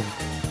 You do.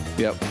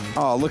 Yep.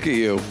 Oh, look at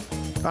you.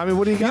 I mean,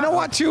 what do you got? You know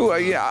what, too?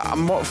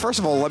 First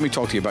of all, let me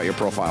talk to you about your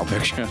profile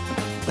picture.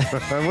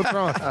 What's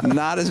wrong?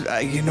 Not as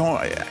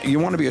you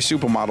want to be a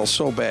supermodel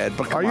so bad,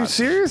 but Are you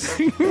serious?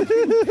 You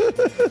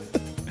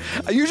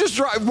just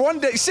dropped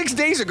 6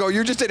 days ago.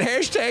 You just did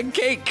hashtag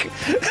cake.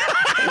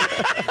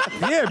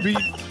 Yeah, but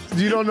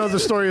you don't know the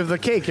story of the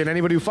cake, and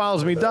anybody who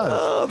follows me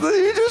does.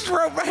 You just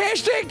wrote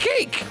hashtag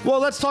cake.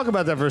 Well, let's talk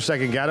about that for a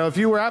second, Gatto. If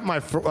you were at my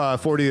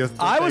 40th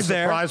I was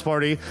there. surprise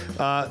party,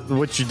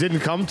 which you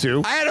didn't come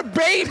to, I had a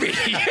baby.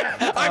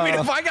 I mean,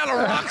 if I got a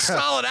rock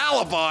solid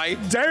alibi,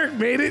 Derek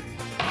made it.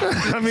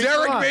 I mean,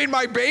 Derek made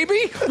my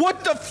baby.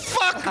 What the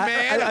fuck,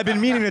 man? I've been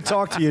meaning to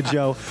talk to you,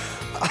 Joe.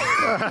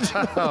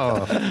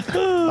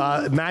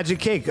 Magic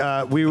cake.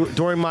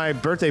 During my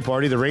birthday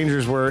party, the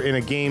Rangers were in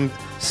a game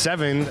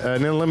 7,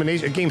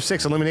 game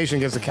 6 elimination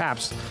against the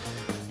Caps.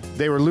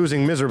 They were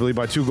losing miserably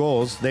by 2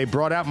 goals. They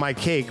brought out my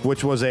cake,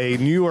 which was a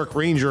New York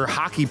Ranger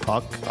hockey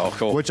puck. Oh,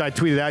 cool. Which I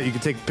tweeted out. You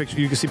can take pictures.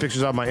 You can see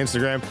pictures on my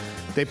Instagram.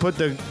 They put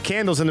the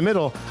candles in the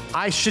middle.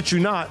 I shit you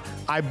not.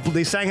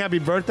 They sang Happy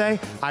Birthday.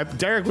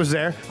 Derek was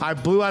there. I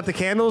blew out the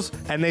candles,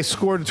 and they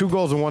scored 2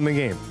 goals and won the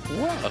game.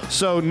 Whoa.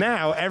 So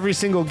now, every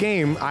single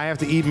game, I have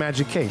to eat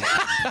magic cake.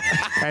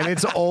 And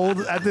it's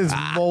old, it's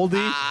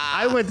moldy.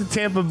 I went to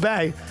Tampa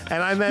Bay,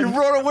 and I met... You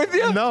brought it with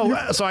you? No.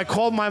 So I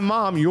called my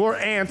mom, your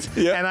aunt,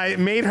 and I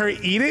made her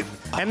eat it.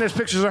 And there's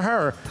pictures of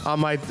her on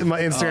my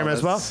Instagram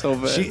as well. So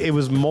bad. It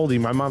was moldy.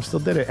 My mom still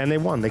did it, and they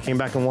won. They came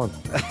back and won.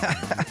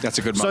 That's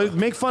a good mother. So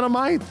make fun of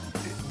my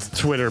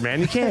Twitter,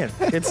 man. You can't.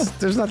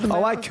 There's nothing.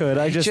 Oh, I could.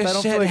 I just don't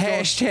feel said like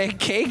hashtag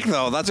cake,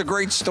 though. That's a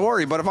great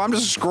story. But if I'm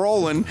just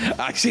scrolling,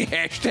 I see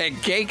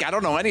hashtag cake. I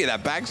don't know any of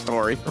that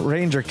backstory.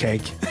 Ranger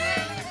cake.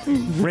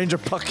 Ranger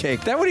puck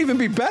cake. That would even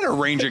be better,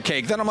 Ranger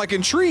cake. Then I'm like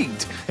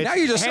intrigued. Now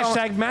you just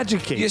hashtag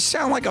magic cake. You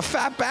sound like a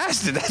fat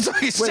bastard. That's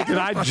what you Wait, sound did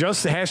I like.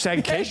 just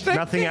hashtag cake? Hashtag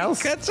Nothing cake.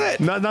 else? That's it.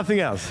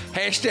 Nothing else.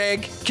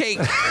 Hashtag cake.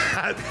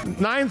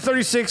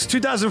 9/36,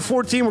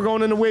 2014. We're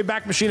going in the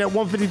Wayback Machine at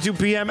 1:52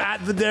 p.m.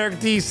 at the Derek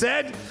D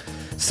said.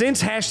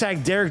 Since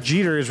hashtag Derek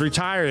Jeter is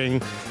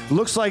retiring,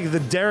 looks like the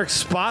Derek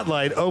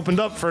spotlight opened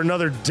up for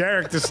another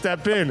Derek to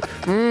step in.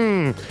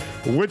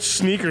 Which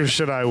sneakers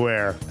should I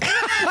wear?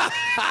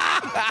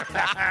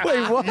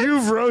 Wait, what?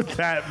 You wrote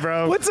that,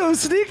 bro. What's a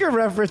sneaker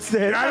reference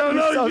there? I don't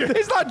know.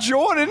 It's not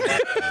Jordan.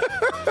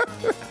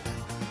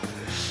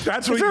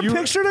 That's Is what there a you.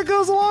 picture that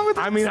goes along with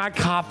it? I mean, I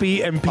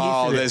copy and pasted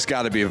Oh, it. there's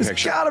got to be a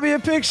picture. Gotta be a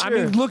picture. I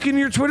mean, look in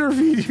your Twitter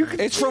feed. You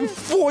can It's from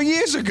 4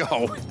 years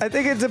ago. I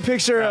think it's a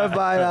picture of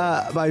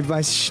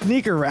my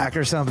sneaker rack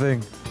or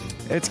something.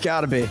 It's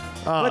gotta be.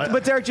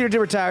 But Derek Jeter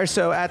did retire,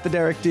 so at the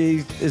Derek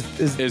D Is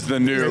the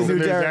new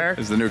Derek.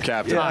 Is the new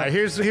captain. All right,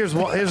 here's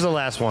the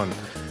last one.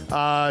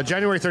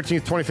 January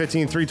 13th,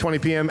 2015,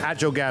 3:20 p.m. at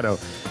Joe Gatto.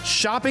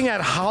 Shopping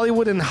at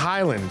Hollywood and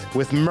Highland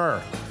with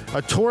Murr.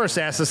 A tourist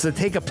asked us to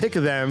take a pic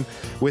of them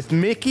with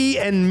Mickey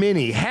and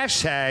Minnie.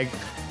 Hashtag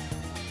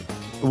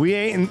we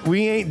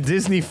ain't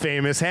Disney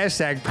famous.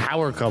 Hashtag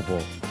power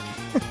couple.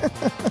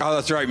 Oh,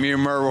 that's right. Me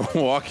and Murr were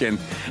walking,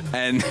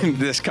 and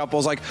this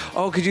couple's like,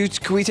 "Oh, can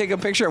we take a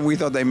picture?" And we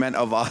thought they meant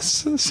of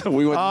us, so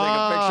we went to take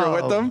a picture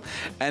with them.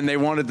 And they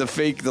wanted the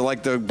fake,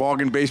 the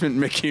bargain basement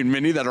Mickey and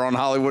Minnie that are on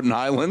Hollywood and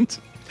Highland.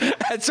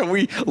 And so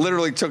we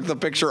literally took the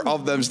picture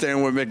of them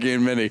standing with Mickey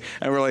and Minnie,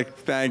 and we're like,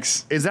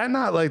 "Thanks." Is that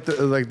not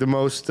the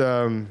most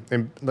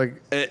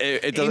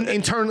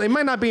internally? It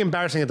might not be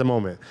embarrassing at the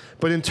moment,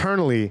 but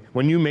internally,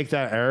 when you make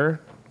that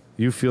error,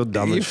 you feel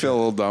dumb. You as feel a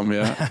little dumb,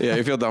 yeah. Yeah,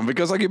 you feel dumb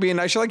because you're being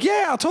nice. You're like,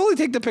 "Yeah, I'll totally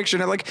take the picture."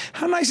 And they're like,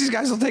 "How nice these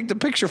guys will take the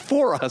picture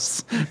for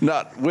us,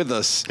 not with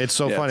us." It's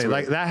so funny. It's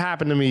like that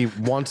happened to me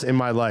once in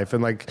my life,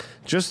 and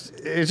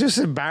it's just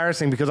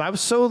embarrassing because I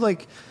was so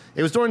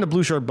it was during the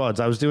Blue Shirt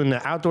Buds. I was doing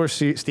the outdoor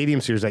stadium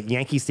series at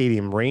Yankee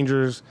Stadium,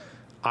 Rangers,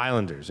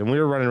 Islanders, and we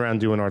were running around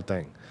doing our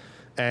thing.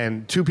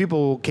 And 2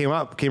 people came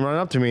running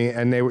up to me,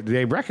 and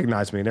they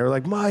recognized me. They were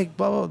like, "Mike,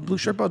 blah, blah, Blue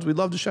Shirt Buds, we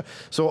love the show."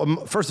 So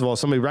first of all,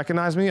 somebody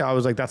recognized me. I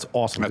was like, "That's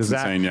awesome." That's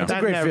insane, yeah. That's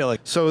a great feeling.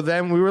 So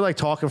then we were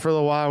talking for a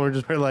little while. And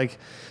we were like,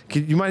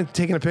 "You mind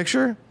taking a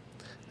picture?"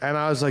 And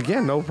I was like,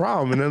 "Yeah, no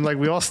problem." And then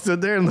we all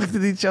stood there and looked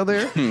at each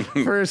other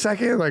for a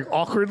second,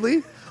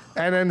 awkwardly.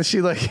 And then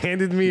she like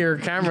handed me her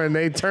camera, and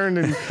they turned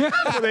and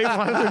they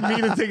wanted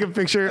me to take a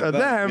picture of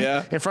them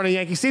in front of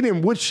Yankee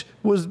Stadium, which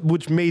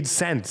made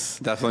sense.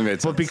 Definitely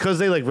made sense. But because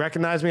they like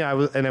recognized me,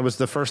 and it was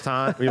the first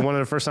time, one of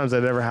the first times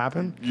that ever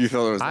happened. You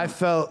thought it was? I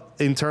felt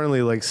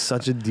internally like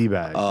such a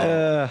d-bag.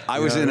 I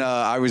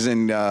was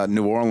in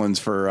New Orleans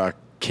for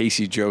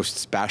Casey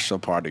Jost's bachelor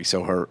party.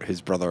 So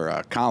his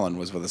brother Colin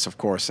was with us, of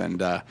course,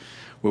 and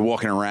we're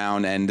walking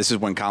around. And this is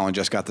when Colin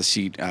just got the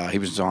seat. He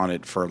was on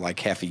it for like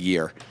half a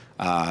year.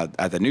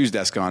 At the news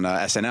desk on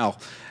SNL,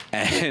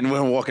 and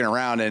we're walking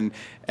around, and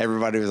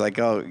everybody was like,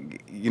 "Oh,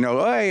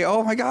 hey,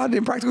 oh my God,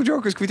 Impractical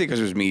Jokers, can we take?" Because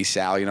it was me,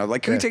 Sal,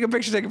 can we take a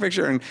picture? Take a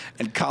picture,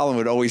 and Colin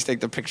would always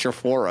take the picture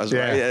for us,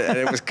 right? And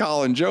it was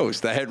Colin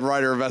Jost, the head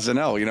writer of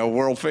SNL,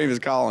 world famous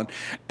Colin,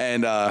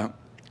 and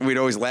we'd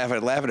always laugh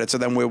at it. So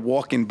then we're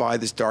walking by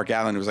this dark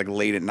alley, and it was like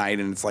late at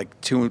night, and it's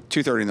like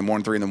 2:30 in the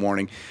morning, 3 in the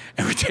morning,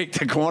 and we take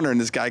the corner, and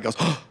this guy goes,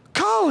 "Oh,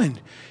 Colin."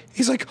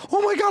 He's like,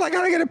 "Oh my God, I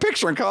gotta get a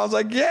picture." And Colin's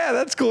like, "Yeah,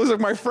 that's cool." He's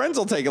like, "My friends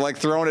will take it," like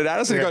throwing it at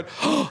us. And he goes,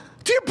 "Oh,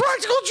 the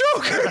Impractical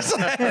Jokers."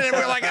 And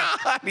we're like,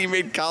 and he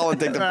made Colin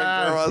take the picture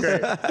of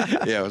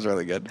us. Yeah, it was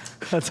really good.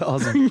 That's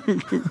awesome.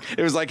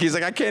 It was like, he's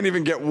like, "I can't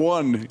even get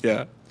one."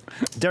 Yeah.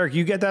 Derek,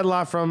 you get that a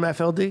lot from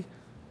FLD?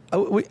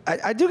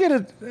 I do get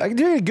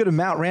a good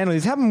amount randomly.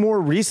 It's happened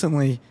more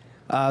recently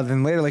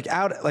than later. Like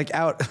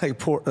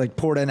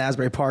Porta and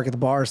Asbury Park at the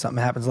bar or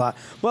something happens a lot.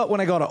 But when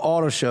I go to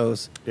auto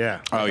shows, a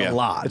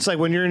lot. It's like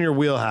when you're in your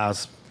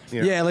wheelhouse.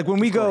 Yeah, like when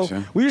we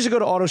we usually go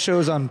to auto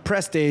shows on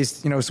press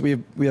days, so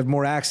we have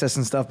more access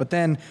and stuff. But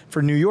then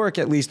for New York,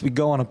 at least, we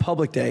go on a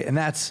public day, and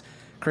that's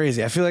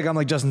crazy. I feel like I'm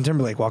like Justin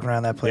Timberlake walking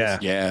around that place.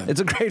 Yeah.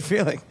 It's a great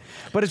feeling.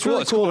 But it's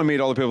really It's cool to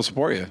meet all the people who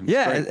support you.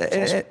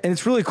 And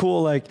it's really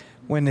cool, like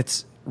when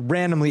it's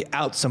randomly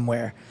out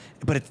somewhere.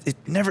 But it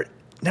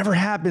never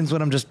happens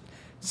when I'm just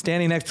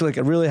standing next to like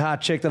a really hot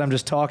chick that I'm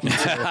just talking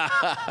to.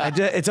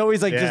 It's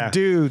always like just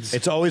dudes.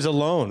 It's always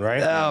alone,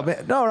 right? Oh,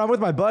 man. No, I'm with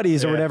my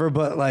buddies or whatever,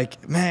 but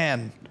like,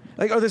 man,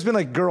 like, there's been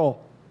like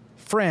girl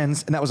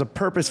friends, and that was a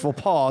purposeful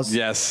pause.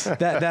 Yes.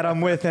 That I'm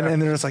with, and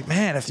they're just like,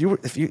 man, if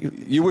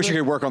you wish you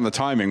could work on the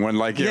timing when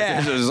like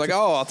it's like,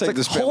 oh, I'll take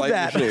this bit hold later.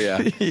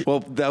 that. Yeah.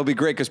 Well, that'll be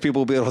great because people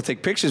will be able to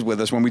take pictures with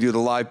us when we do the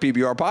live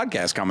PBR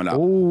podcast coming up.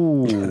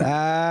 Ooh,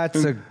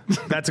 that's a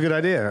good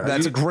idea.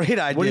 That's a great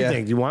idea. What do you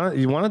think? You want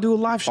to do a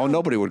live show? Oh,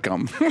 nobody would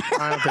come.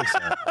 I don't think so.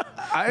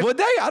 Would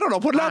they? I don't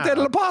know. Put it out there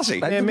to the posse.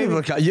 Yeah, maybe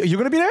you're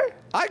gonna be there.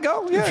 I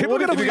go. Yeah. People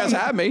if you guys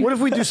have me. What if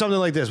we do something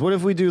like this? What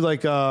if we do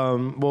like,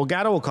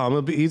 Gatto will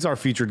come. He's our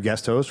featured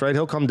guest host, right?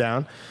 He'll come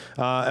down.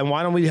 And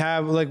why don't we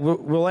have, like,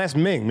 we'll ask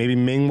Ming. Maybe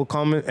Ming will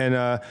come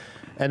and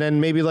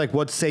then maybe like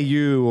What Say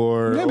You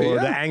or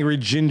The Angry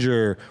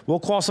Ginger. We'll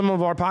call some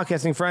of our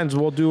podcasting friends.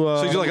 We'll do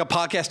So you do like a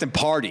podcasting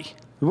party.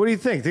 What do you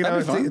think?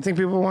 Think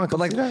people want to come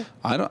like that?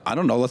 I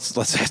don't know. Let's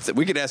ask them.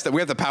 We could ask them.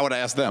 We have the power to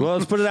ask them. Well,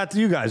 let's put it out to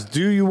you guys.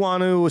 Do you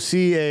want to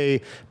see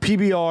a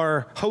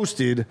PBR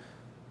hosted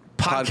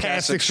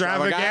podcast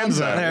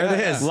extravaganza? There it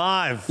is.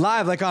 Live,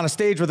 like on a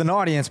stage with an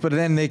audience, but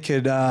then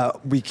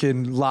we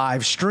can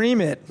live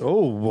stream it.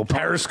 Oh, we'll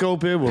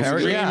Periscope it. We'll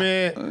stream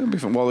it. It'll be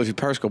fun. Well, if you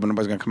Periscope,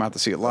 nobody's going to come out to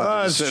see it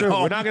live. That's true.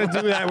 We're not going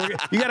to do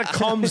that. You got to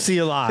come see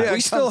it live.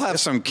 We still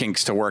have some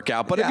kinks to work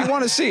out, but if you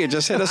want to see it,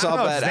 just hit us up.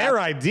 It's their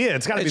idea.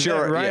 It's got to be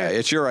their, right? Yeah,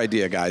 it's your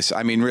idea, guys.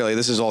 I mean, really,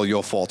 this is all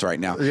your fault right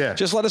now. Yeah.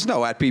 Just let us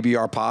know at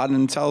PBR Pod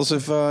and tell us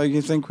if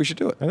you think we should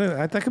do it.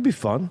 That could be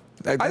fun.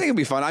 I think it'd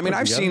be fun. I mean,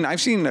 I've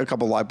seen a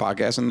couple live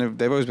podcasts, and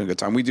they've always been a good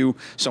time. We do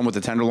some with the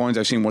Tenderloins.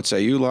 I've seen What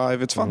Say You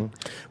live. It's fun.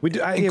 We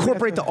do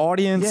incorporate the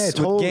audience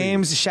with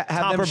games. Have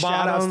Top them or shout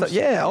out bottoms. stuff.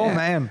 Yeah. Oh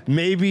man.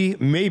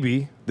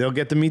 Maybe they'll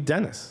get to meet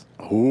Dennis.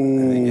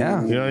 Ooh.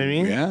 Yeah. You know what I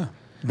mean? Yeah.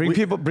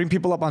 Bring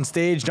people up on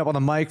stage, jump on the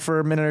mic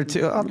for a minute or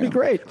two. That'd be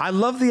great. I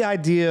love the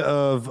idea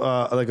of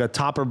like a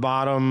top or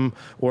bottom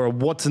or a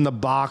what's in the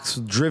box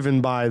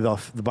driven by the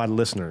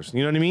listeners.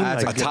 You know what I mean?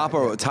 That's like,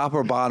 a top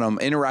or bottom,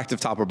 interactive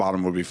top or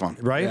bottom would be fun.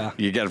 Right? Yeah.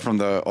 You get it from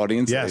the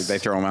audience. Yes. They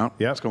throw them out.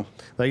 Yeah. That's cool.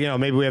 Like,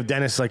 maybe we have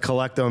Dennis like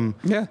collect them.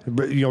 Yeah.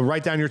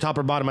 Write down your top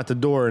or bottom at the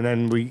door, and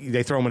then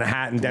they throw them in a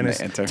hat, and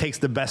Dennis takes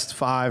the best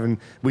 5, and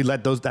we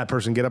let that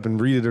person get up and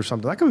read it or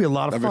something. That could be a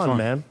lot of fun,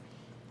 man.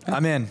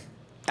 I'm in.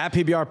 At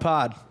PBR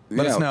Pod.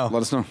 Let us know.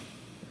 Let us know.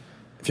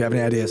 If you have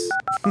any ideas.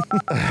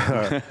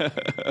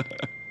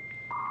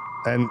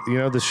 And,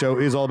 the show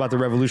is all about the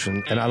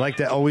revolution. And I like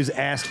to always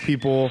ask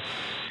people,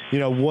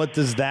 what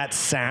does that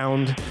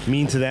sound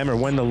mean to them, or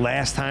when the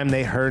last time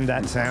they heard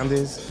that sound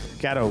is?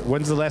 Gatto,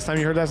 when's the last time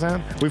you heard that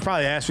sound? We've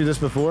probably asked you this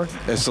before.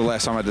 It's the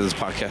last time I did this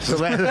podcast. The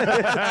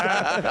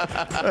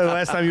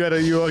last time you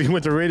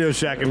went to Radio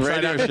Shack and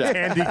tried out the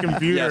handy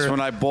computer. Yes, when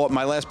I bought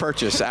my last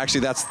purchase.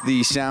 Actually, that's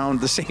the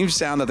same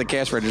sound that the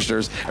cash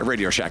registers at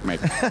Radio Shack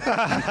make.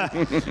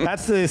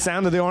 That's the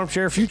sound of the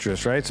armchair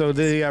futurist, right? So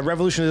the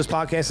revolution of this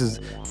podcast is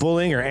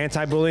bullying or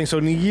anti-bullying. So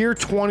in the year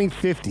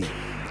 2050,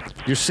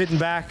 you're sitting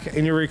back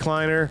in your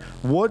recliner.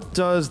 What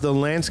does the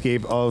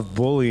landscape of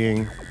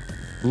bullying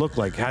look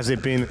like? Has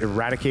it been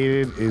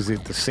eradicated? Is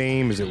it the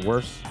same? Is it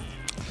worse?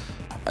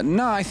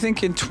 No, I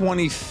think in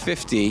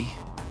 2050,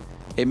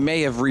 it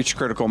may have reached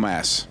critical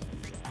mass.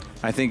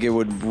 I think it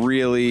would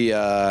really.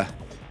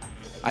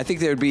 I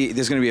think there's going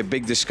to be a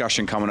big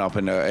discussion coming up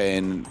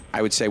in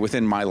I would say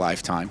within my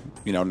lifetime.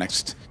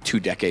 Next 2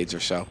 decades or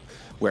so,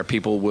 where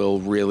people will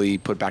really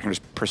put back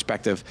into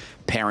perspective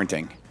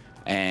parenting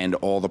and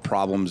all the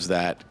problems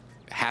that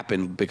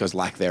happen because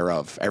lack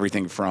thereof.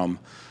 Everything from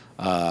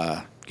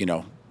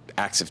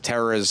acts of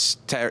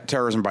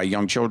terrorism by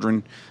young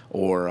children,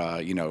 or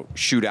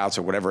shootouts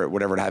or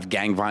whatever to have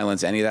gang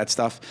violence, any of that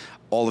stuff.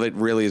 All of it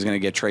really is going to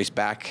get traced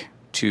back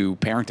to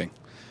parenting.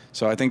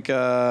 So I think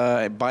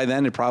by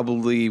then it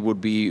probably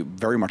would be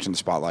very much in the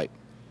spotlight.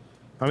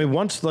 I mean,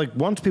 once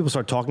people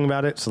start talking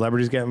about it,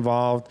 celebrities get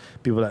involved,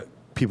 people that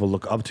people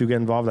look up to get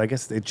involved. I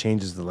guess it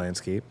changes the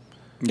landscape.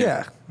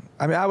 Yeah.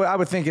 I mean, I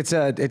would think it's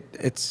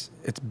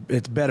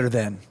better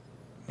than.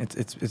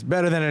 It's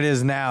better than it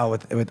is now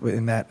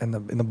in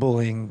the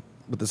bullying,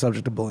 with the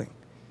subject of bullying.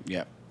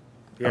 Yeah.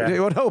 I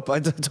would hope.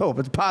 It's hope.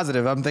 It's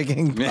positive. I'm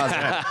thinking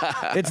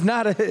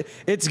positive.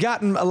 It's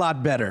gotten a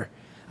lot better.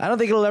 I don't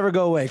think it'll ever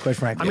go away, quite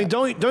frankly. I mean,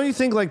 don't you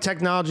think like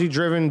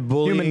technology-driven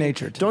bullying, human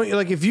nature? Don't you,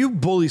 like if you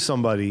bully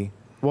somebody?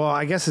 Well,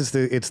 I guess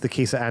it's the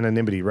case of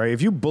anonymity, right?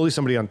 If you bully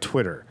somebody on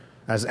Twitter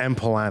as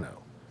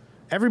Pullano,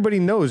 everybody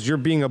knows you're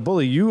being a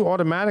bully. You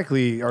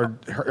automatically are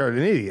an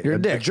idiot. You're a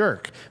dick. A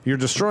jerk. You're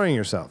destroying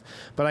yourself.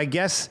 But I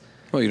guess.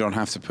 Well, you don't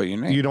have to put your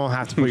name. You don't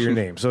have to put your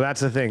name. So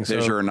that's the thing.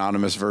 There's your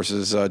anonymous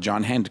versus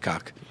John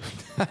Hancock.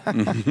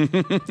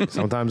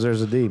 Sometimes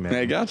there's a D, man.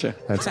 I gotcha.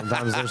 And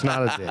sometimes there's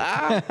not a D.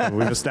 And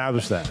we've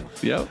established that.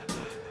 Yep.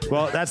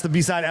 Well, that's the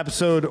B-side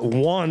episode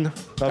 1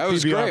 of That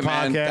was PBR great,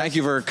 Podcast. man. Thank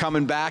you for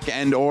coming back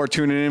and/or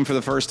tuning in for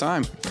the first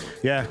time.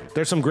 Yeah,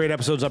 there's some great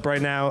episodes up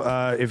right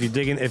now. If you're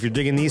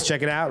digging these,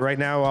 check it out. Right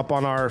now, up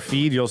on our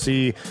feed, you'll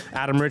see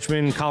Adam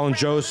Richmond, Colin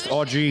Jost,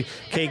 Audrey,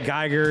 Kate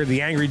Geiger,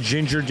 the Angry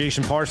Ginger,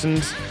 Jason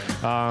Parsons.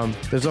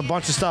 There's a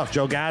bunch of stuff.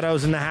 Joe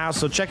Gatto's in the house,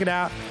 so check it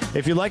out.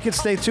 If you like it,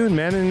 stay tuned,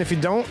 man. And if you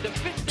don't,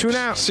 tune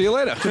out. See you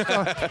later.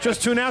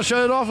 Just tune out,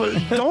 shut it off.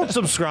 Don't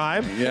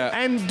subscribe. Yeah.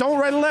 And don't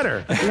write a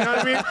letter. You know what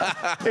I mean?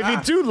 If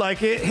you do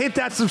like it, hit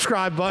that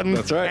subscribe button.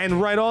 That's right.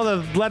 And write all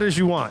the letters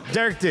you want.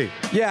 Derek D.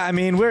 Yeah, I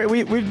mean,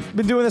 we've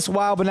been doing this a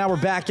while, but now we're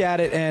back at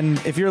it. And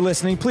if you're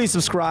listening, please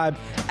subscribe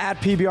at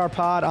PBR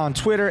Pod on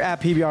Twitter,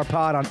 at PBR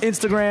Pod on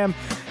Instagram.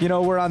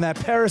 We're on that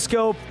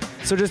Periscope.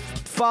 So just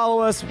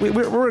follow us.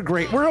 We're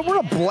great. We're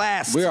a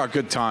blast. We are a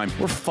good time.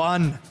 We're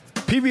fun.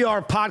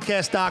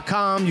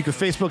 PBRpodcast.com. You can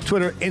Facebook,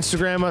 Twitter,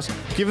 Instagram us.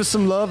 Give us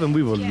some love, and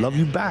we will love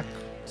you back.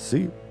 See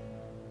you.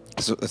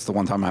 So that's the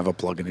one time I have a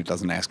plug and he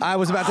doesn't ask me. I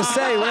was about to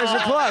say, where's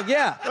your plug?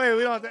 Yeah. Wait,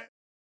 we don't.